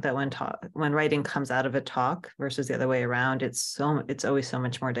says. I think that when writing comes out of a talk versus the other way around, it's always so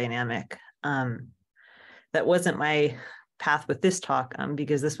much more dynamic. That wasn't my path with this talk,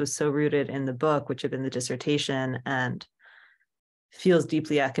 because this was so rooted in the book, which had been the dissertation, and feels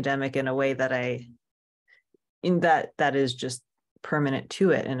deeply academic in a way that that is just permanent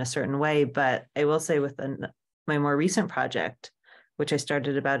to it in a certain way. But I will say with my more recent project, which I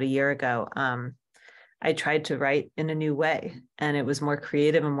started about a year ago, I tried to write in a new way, and it was more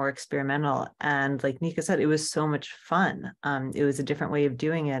creative and more experimental. And like Nika said, it was so much fun. It was a different way of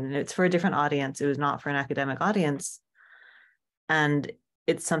doing it, and it's for a different audience. It was not for an academic audience. And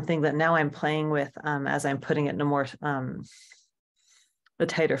it's something that now I'm playing with as I'm putting it in a more a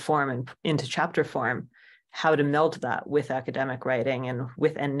tighter form and into chapter form, how to meld that with academic writing and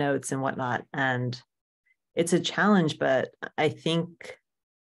with endnotes and whatnot. And it's a challenge, but I think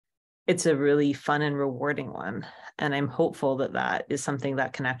it's a really fun and rewarding one. And I'm hopeful that that is something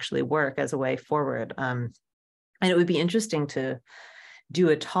that can actually work as a way forward. And it would be interesting to do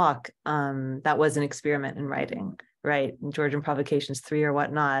a talk that was an experiment in writing, right? Georgian Provocations 3 or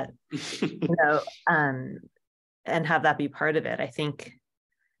whatnot, and have that be part of it. I think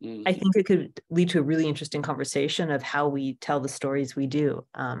it could lead to a really interesting conversation of how we tell the stories we do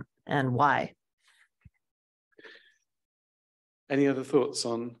and why. Any other thoughts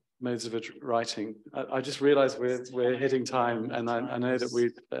on modes of writing? I just realized we're hitting time, and I know that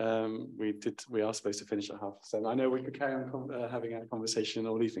we are supposed to finish at 7:30. I know we could carry on having our conversation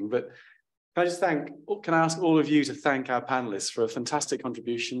all evening, but Can I ask all of you to thank our panelists for fantastic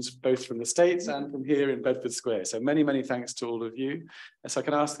contributions, both from the States and from here in Bedford Square. So many, many thanks to all of you. So I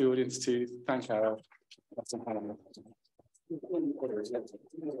can ask the audience to thank our panelists.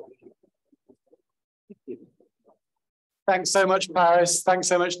 Thanks so much, Paris. Thanks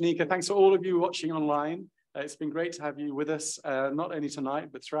so much, Nika. Thanks to all of you watching online. It's been great to have you with us, not only tonight,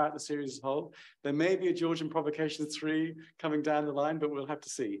 but throughout the series as a whole. There may be a Georgian Provocations 3 coming down the line, but we'll have to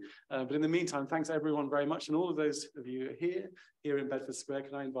see. But in the meantime, thanks everyone very much. And all of those of you here in Bedford Square,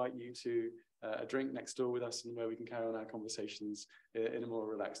 can I invite you to a drink next door with us and where we can carry on our conversations in a more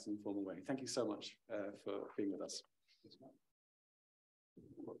relaxed and informal way. Thank you so much for being with us.